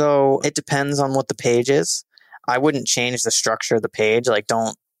 So it depends on what the page is. I wouldn't change the structure of the page. Like,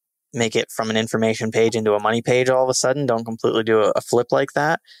 don't make it from an information page into a money page all of a sudden. Don't completely do a flip like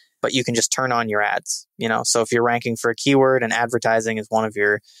that. but you can just turn on your ads. So if you're ranking for a keyword and advertising is one of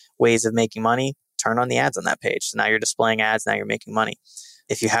your ways of making money, turn on the ads on that page. So now you're displaying ads, now you're making money.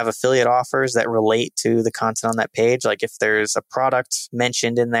 If you have affiliate offers that relate to the content on that page, like if there's a product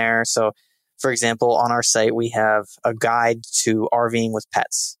mentioned in there. So for example, on our site, we have a guide to RVing with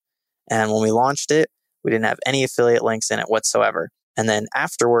pets. And when we launched it, we didn't have any affiliate links in it whatsoever. And then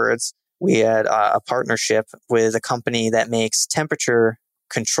afterwards, we had a partnership with a company that makes temperature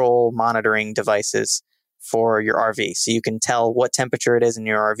control monitoring devices for your RV. So you can tell what temperature it is in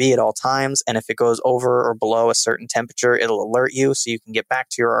your RV at all times. And if it goes over or below a certain temperature, it'll alert you so you can get back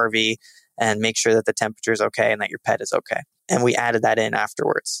to your RV and make sure that the temperature is okay and that your pet is okay. And we added that in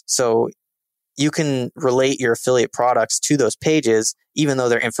afterwards. So you can relate your affiliate products to those pages, even though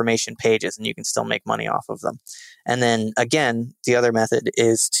they're information pages, and you can still make money off of them. And then again, the other method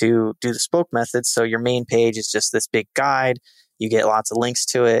is to do the spoke method. So your main page is just this big guide. You get lots of links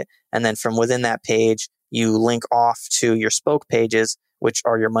to it. And then from within that page, you link off to your spoke pages, which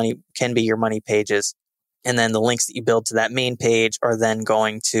are can be your money pages. And then the links that you build to that main page are then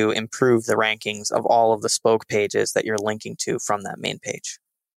going to improve the rankings of all of the spoke pages that you're linking to from that main page.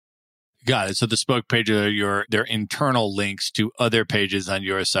 Got it. So the spoke pages are their internal links to other pages on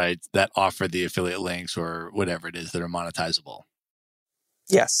your site that offer the affiliate links or whatever it is that are monetizable.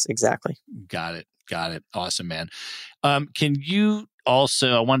 Yes, exactly. Got it. Awesome, man. Can you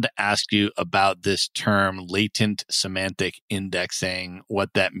also, I wanted to ask you about this term latent semantic indexing,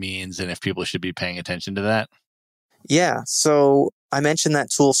 what that means, and if people should be paying attention to that? Yeah. So I mentioned that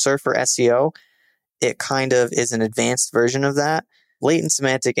tool Surfer SEO. It kind of is an advanced version of that. Latent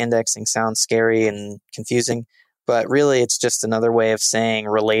semantic indexing sounds scary and confusing, but really it's just another way of saying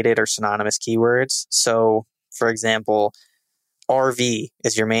related or synonymous keywords. So, for example, RV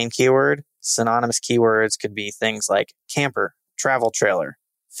is your main keyword. Synonymous keywords could be things like camper, travel trailer,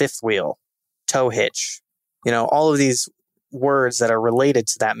 fifth wheel, tow hitch. All of these words that are related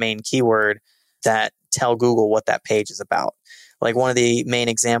to that main keyword that tell Google what that page is about. Like one of the main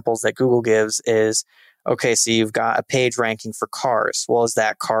examples that Google gives is, okay, so you've got a page ranking for cars. Well, is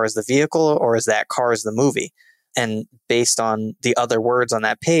that Cars the vehicle or is that Cars the movie? And based on the other words on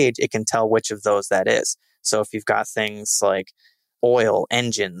that page, it can tell which of those that is. So if you've got things like oil,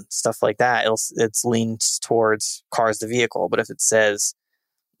 engine, stuff like that, it's leaned towards Cars the vehicle. But if it says,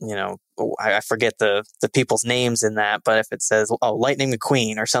 I forget the people's names in that, but if it says, Lightning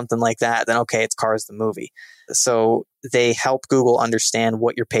McQueen or something like that, then okay, it's Cars the movie. So they help Google understand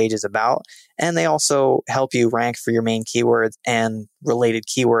what your page is about. And they also help you rank for your main keywords and related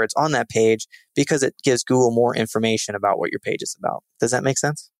keywords on that page because it gives Google more information about what your page is about. Does that make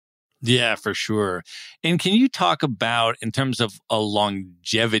sense? Yeah, for sure. And can you talk about, in terms of a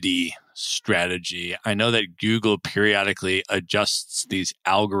longevity strategy, I know that Google periodically adjusts these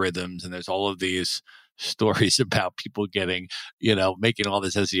algorithms, and there's all of these stories about people getting, making all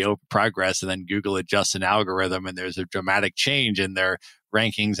this SEO progress, and then Google adjusts an algorithm and there's a dramatic change in their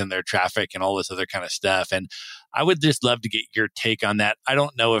rankings and their traffic and all this other kind of stuff. And I would just love to get your take on that. I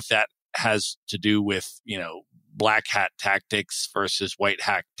don't know if that has to do with, black hat tactics versus white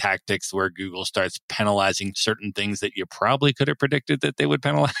hat tactics, where Google starts penalizing certain things that you probably could have predicted that they would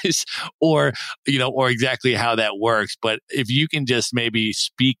penalize, or exactly how that works. But if you can just maybe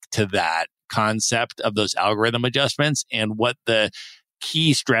speak to that concept of those algorithm adjustments and what the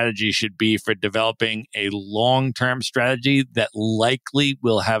key strategy should be for developing a long-term strategy that likely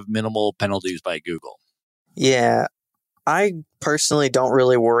will have minimal penalties by Google. Yeah. I personally don't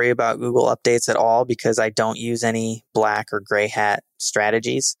really worry about Google updates at all because I don't use any black or gray hat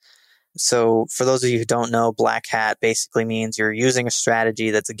strategies. So for those of you who don't know, black hat basically means you're using a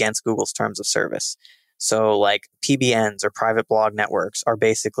strategy that's against Google's terms of service. So like PBNs or private blog networks are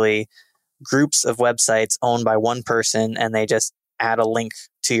basically groups of websites owned by one person, and they just add a link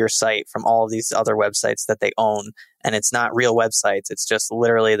to your site from all of these other websites that they own. And it's not real websites. It's just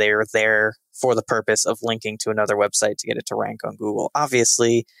literally they are there for the purpose of linking to another website to get it to rank on Google.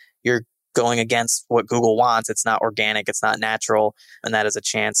 Obviously, you're going against what Google wants. It's not organic. It's not natural. And that is a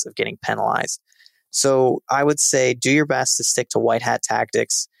chance of getting penalized. So I would say do your best to stick to white hat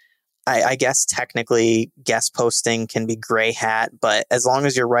tactics. I guess technically guest posting can be gray hat, but as long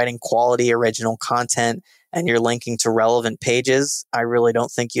as you're writing quality original content and you're linking to relevant pages, I really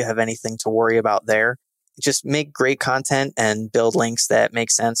don't think you have anything to worry about there. Just make great content and build links that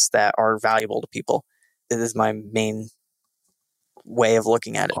make sense, that are valuable to people. It is my main way of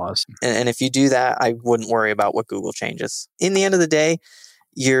looking at it. Awesome. And if you do that, I wouldn't worry about what Google changes. In the end of the day,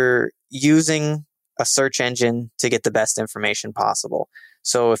 you're using a search engine to get the best information possible.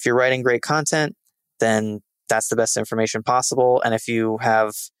 So if you're writing great content, then that's the best information possible. And if you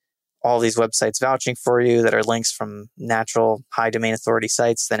have all these websites vouching for you that are links from natural high domain authority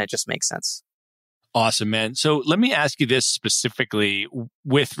sites, then it just makes sense. Awesome, man. So let me ask you this specifically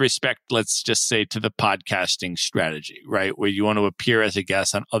with respect, let's just say, to the podcasting strategy, right? Where you want to appear as a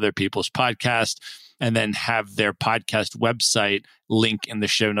guest on other people's podcasts and then have their podcast website link in the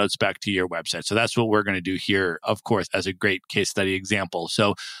show notes back to your website. So that's what we're going to do here, of course, as a great case study example.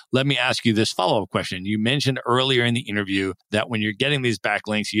 So let me ask you this follow-up question. You mentioned earlier in the interview that when you're getting these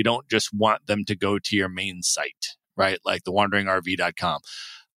backlinks, you don't just want them to go to your main site, right? Like thewanderingRV.com.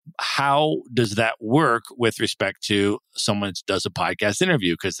 How does that work with respect to someone who does a podcast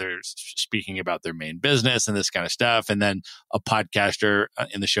interview? Because they're speaking about their main business and this kind of stuff. And then a podcaster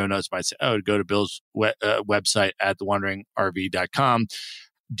in the show notes might say, oh, go to Bill's website at thewanderingRV.com.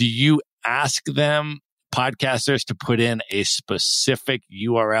 Do you ask them, podcasters, to put in a specific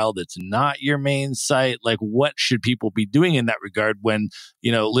URL that's not your main site? Like, what should people be doing in that regard when,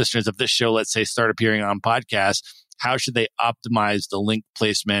 listeners of this show, let's say, start appearing on podcasts? How should they optimize the link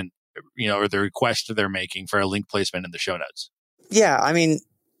placement, or the request they're making for a link placement in the show notes? Yeah, I mean,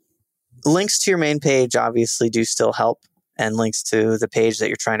 links to your main page obviously do still help, and links to the page that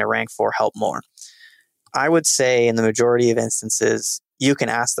you're trying to rank for help more. I would say in the majority of instances, you can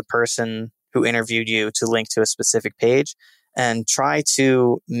ask the person who interviewed you to link to a specific page and try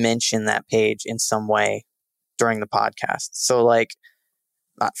to mention that page in some way during the podcast. So like,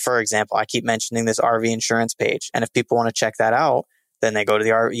 for example, I keep mentioning this RV insurance page. And if people want to check that out, then they go to the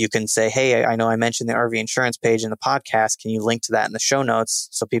RV. You can say, hey, I know I mentioned the RV insurance page in the podcast. Can you link to that in the show notes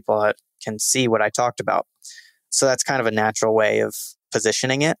so people can see what I talked about? So that's kind of a natural way of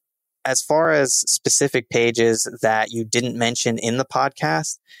positioning it. As far as specific pages that you didn't mention in the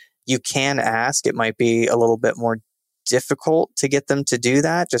podcast, you can ask. It might be a little bit more difficult to get them to do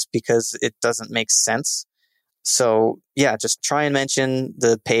that just because it doesn't make sense. So yeah, just try and mention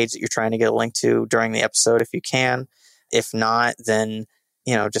the page that you're trying to get a link to during the episode if you can. If not, then,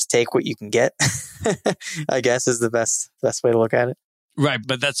 just take what you can get, I guess is the best way to look at it. Right.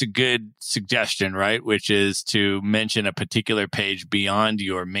 But that's a good suggestion, right? Which is to mention a particular page beyond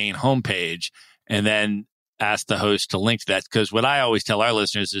your main homepage and then ask the host to link to that. Because what I always tell our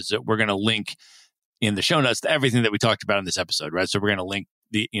listeners is that we're going to link in the show notes to everything that we talked about in this episode, right? So we're going to link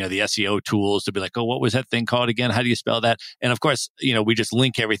the SEO tools to be like, oh, what was that thing called again? How do you spell that? And of course, we just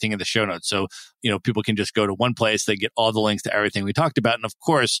link everything in the show notes. So, people can just go to one place, they get all the links to everything we talked about. And of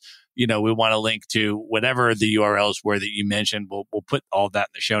course, we want to link to whatever the URLs were that you mentioned. We'll put all that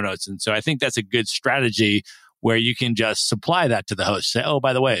in the show notes. And so I think that's a good strategy where you can just supply that to the host. Say, oh,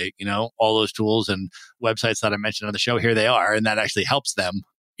 by the way, all those tools and websites that I mentioned on the show, here they are. And that actually helps them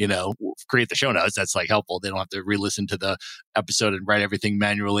create the show notes. That's like helpful. They don't have to re-listen to the episode and write everything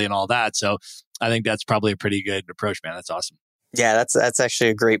manually and all that. So I think that's probably a pretty good approach, man. That's awesome. Yeah, that's actually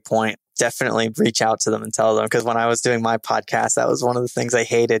a great point. Definitely reach out to them and tell them. Because when I was doing my podcast, that was one of the things I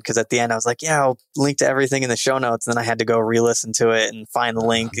hated. Because at the end, I was like, yeah, I'll link to everything in the show notes. And then I had to go re-listen to it and find the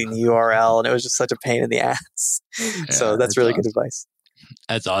link in the URL. And it was just such a pain in the ass. Yeah, so that's really good advice.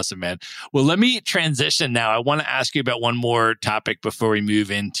 That's awesome, man. Well, let me transition now. I want to ask you about one more topic before we move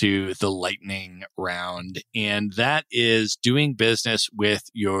into the lightning round, and that is doing business with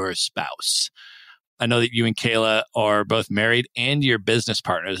your spouse. I know that you and Kayla are both married and you're business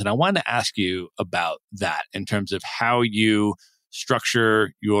partners, and I wanted to ask you about that in terms of how you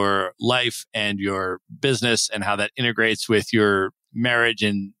structure your life and your business and how that integrates with your marriage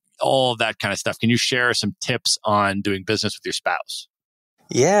and all of that kind of stuff. Can you share some tips on doing business with your spouse?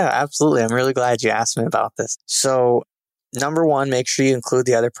 Yeah, absolutely. I'm really glad you asked me about this. So, number one, make sure you include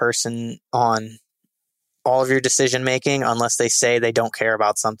the other person on all of your decision making, unless they say they don't care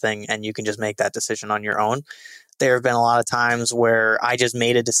about something and you can just make that decision on your own. There have been a lot of times where I just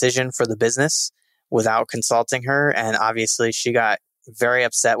made a decision for the business without consulting her. And obviously she got very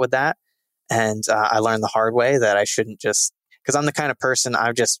upset with that. And I learned the hard way that I shouldn't just, because I'm the kind of person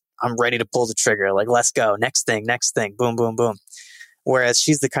I'm ready to pull the trigger. Like, let's go. Next thing, boom, boom, boom. Whereas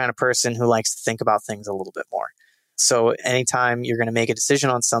she's the kind of person who likes to think about things a little bit more. So anytime you're going to make a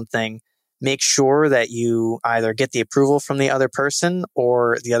decision on something, make sure that you either get the approval from the other person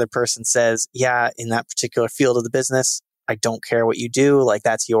or the other person says, yeah, in that particular field of the business, I don't care what you do. Like,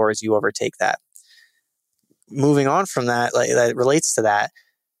 that's yours. You overtake that. Moving on from that, like, that relates to that,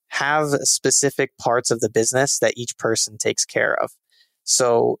 have specific parts of the business that each person takes care of.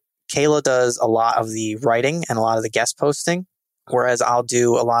 So Kayla does a lot of the writing and a lot of the guest posting, whereas I'll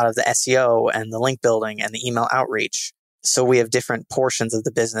do a lot of the SEO and the link building and the email outreach. So we have different portions of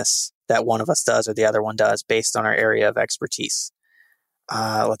the business that one of us does or the other one does based on our area of expertise.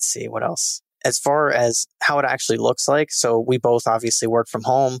 Let's see, what else? as far as how it actually looks like, so we both obviously work from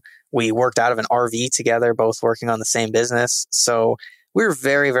home. We worked out of an RV together, both working on the same business. So we're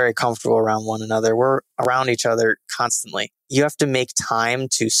very, very comfortable around one another. We're around each other constantly. You have to make time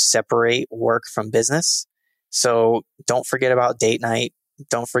to separate work from business. So don't forget about date night.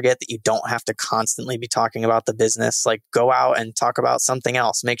 Don't forget that you don't have to constantly be talking about the business. Like, go out and talk about something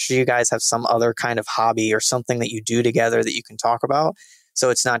else. Make sure you guys have some other kind of hobby or something that you do together that you can talk about. So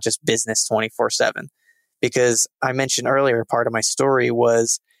it's not just business 24/7. Because I mentioned earlier, part of my story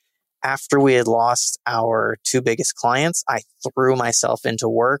was after we had lost our two biggest clients, I threw myself into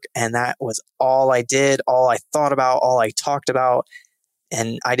work, and that was all I did, all I thought about, all I talked about.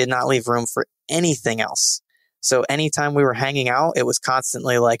 And I did not leave room for anything else. So anytime we were hanging out, it was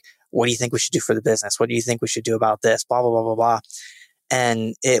constantly like, what do you think we should do for the business? What do you think we should do about this? Blah, blah, blah, blah, blah.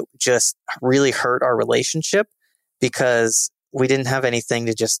 And it just really hurt our relationship because we didn't have anything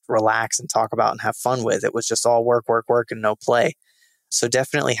to just relax and talk about and have fun with. It was just all work, work, work, and no play. So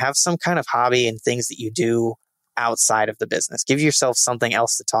definitely have some kind of hobby and things that you do outside of the business. Give yourself something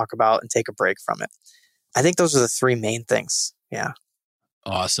else to talk about and take a break from it. I think those are the three main things. Yeah.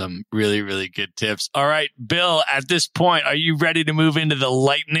 Awesome. Really, really good tips. All right, Bill, at this point, are you ready to move into the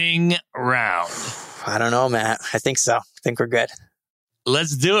lightning round? I don't know, Matt. I think so. I think we're good.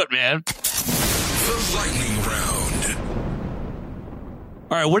 Let's do it, man. The lightning round.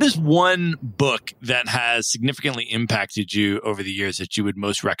 All right. What is one book that has significantly impacted you over the years that you would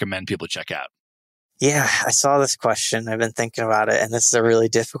most recommend people check out? Yeah, I saw this question. I've been thinking about it, and this is a really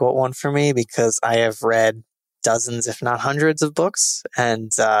difficult one for me because I have read dozens, if not hundreds of books,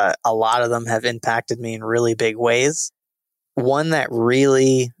 and a lot of them have impacted me in really big ways. One that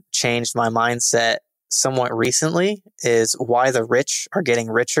really changed my mindset somewhat recently is Why the Rich Are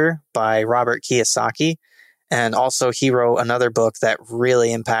Getting Richer by Robert Kiyosaki. And also he wrote another book that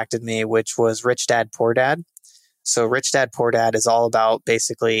really impacted me, which was Rich Dad, Poor Dad. So Rich Dad, Poor Dad is all about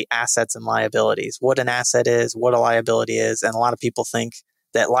basically assets and liabilities, what an asset is, what a liability is. And a lot of people think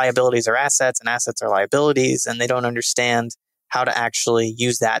that liabilities are assets and assets are liabilities, and they don't understand how to actually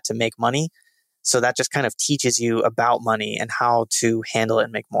use that to make money. So that just kind of teaches you about money and how to handle it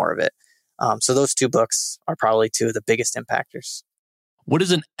and make more of it. So those two books are probably two of the biggest impactors. What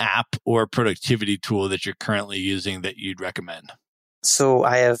is an app or productivity tool that you're currently using that you'd recommend? So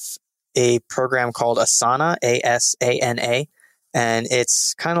I have a program called Asana, ASANA, and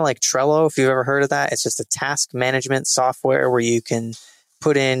it's kind of like Trello, if you've ever heard of that. It's just a task management software where you can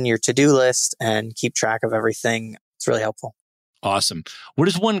put in your to-do list and keep track of everything. It's really helpful. Awesome. What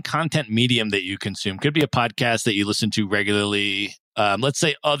is one content medium that you consume? Could be a podcast that you listen to regularly. Let's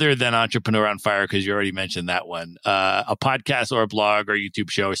say other than Entrepreneur on Fire, because you already mentioned that one. A podcast or a blog or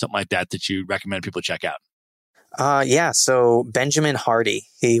YouTube show or something like that you recommend people check out. So Benjamin Hardy,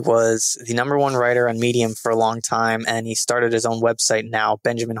 he was the number one writer on Medium for a long time, and he started his own website now,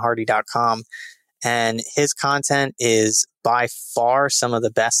 benjaminhardy.com. And his content is by far some of the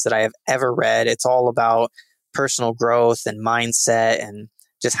best that I have ever read. It's all about personal growth and mindset and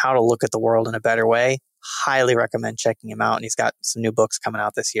just how to look at the world in a better way. Highly recommend checking him out. And he's got some new books coming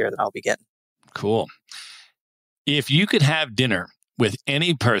out this year that I'll be getting. Cool. If you could have dinner with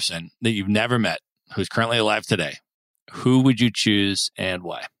any person that you've never met who's currently alive today, who would you choose and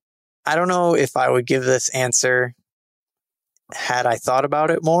why? I don't know if I would give this answer had I thought about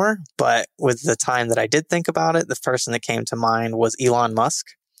it more, but with the time that I did think about it, the person that came to mind was Elon Musk.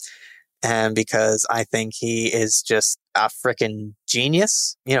 And because I think he is just a freaking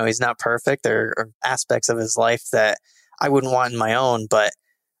genius. You know, he's not perfect. There are aspects of his life that I wouldn't want in my own, but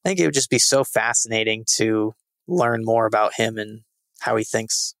I think it would just be so fascinating to learn more about him and how he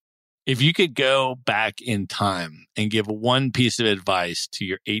thinks. If you could go back in time and give one piece of advice to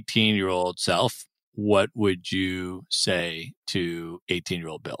your 18-year-old self, what would you say to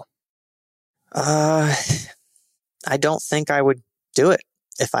 18-year-old Bill? I don't think I would do it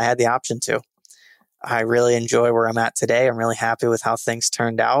if I had the option to. I really enjoy where I'm at today. I'm really happy with how things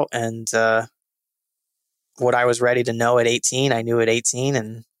turned out. And what I was ready to know at 18, I knew at 18,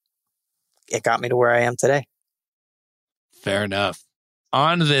 and it got me to where I am today. Fair enough.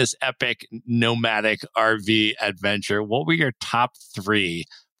 On this epic nomadic RV adventure, what were your top 3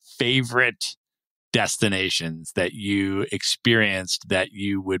 favorite destinations that you experienced that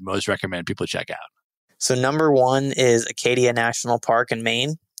you would most recommend people check out? So number 1 is Acadia National Park in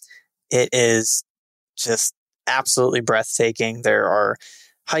Maine. It is just absolutely breathtaking. There are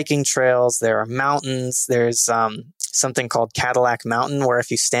hiking trails, there are mountains, there's something called Cadillac Mountain, where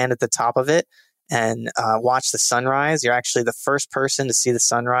if you stand at the top of it and watch the sunrise, you're actually the first person to see the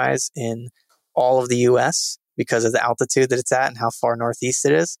sunrise in all of the U.S. because of the altitude that it's at and how far northeast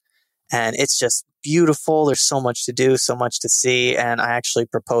it is. and it's just beautiful. There's so much to do, so much to see. And I actually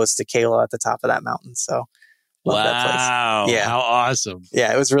proposed to Kayla at the top of that mountain. So love that place. Yeah. How awesome.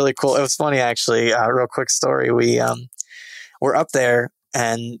 Yeah, it was really cool. It was funny, actually. Real quick story. We're up there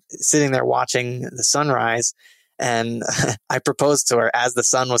and sitting there watching the sunrise. And I proposed to her as the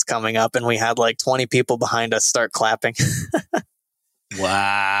sun was coming up, and we had like 20 people behind us start clapping.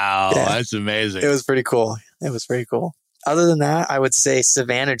 Wow. Yeah. That's amazing. It was pretty cool. Other than that, I would say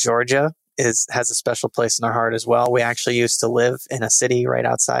Savannah, Georgia has a special place in our heart as well. We actually used to live in a city right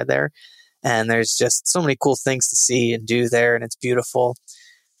outside there, and there's just so many cool things to see and do there, and it's beautiful.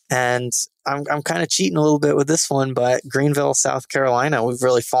 And I'm kind of cheating a little bit with this one, but Greenville, South Carolina, we've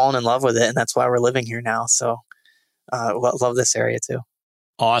really fallen in love with it, and that's why we're living here now. So love this area too.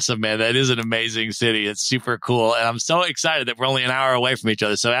 Awesome, man. That is an amazing city. It's super cool. And I'm so excited that we're only an hour away from each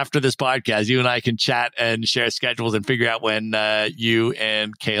other. So after this podcast, you and I can chat and share schedules and figure out when you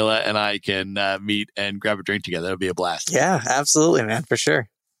and Kayla and I can meet and grab a drink together. It'll be a blast. Yeah, absolutely, man. For sure.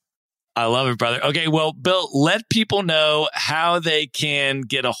 I love it, brother. Okay, well, Bill, let people know how they can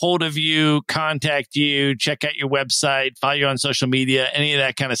get a hold of you, contact you, check out your website, follow you on social media, any of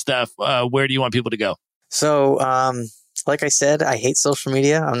that kind of stuff. Where do you want people to go? So, like I said, I hate social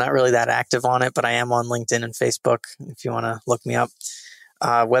media. I'm not really that active on it, but I am on LinkedIn and Facebook if you want to look me up.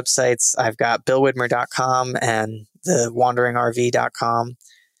 Websites, I've got billwidmer.com and thewanderingrv.com.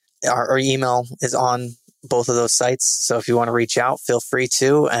 Our email is on both of those sites. So if you want to reach out, feel free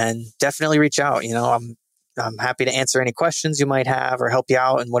to, and definitely reach out. You know, I'm happy to answer any questions you might have or help you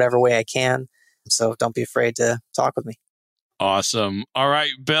out in whatever way I can. So don't be afraid to talk with me. Awesome. All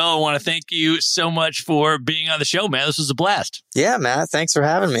right, Bill, I want to thank you so much for being on the show, man. This was a blast. Yeah, Matt. Thanks for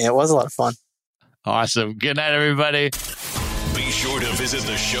having me. It was a lot of fun. Awesome. Good night, everybody. Be sure to visit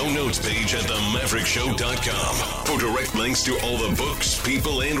the show notes page at themaverickshow.com for direct links to all the books,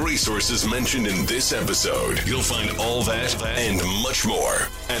 people, and resources mentioned in this episode. You'll find all that and much more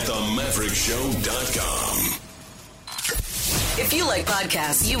at themaverickshow.com. If you like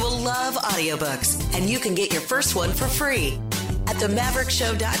podcasts, you will love audiobooks, and you can get your first one for free at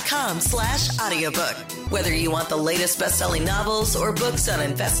themaverickshow.com/audiobook. Whether you want the latest best-selling novels or books on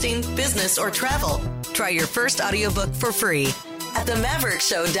investing, business, or travel, try your first audiobook for free at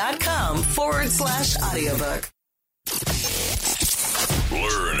themaverickshow.com/audiobook.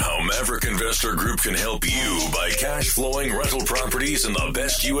 Learn how Maverick Investor Group can help you buy cash flowing rental properties in the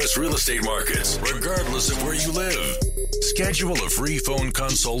best U.S. real estate markets, regardless of where you live. Schedule a free phone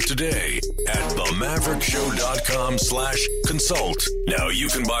consult today at themaverickshow.com/consult. Now you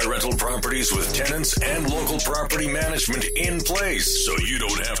can buy rental properties with tenants and local property management in place, so you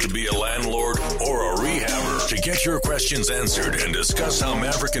don't have to be a landlord or a rehabber. To get your questions answered and discuss how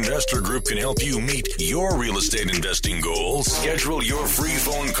Maverick Investor Group can help you meet your real estate investing goals, schedule your free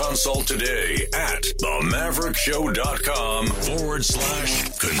phone consult today at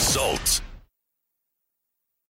themaverickshow.com/consult.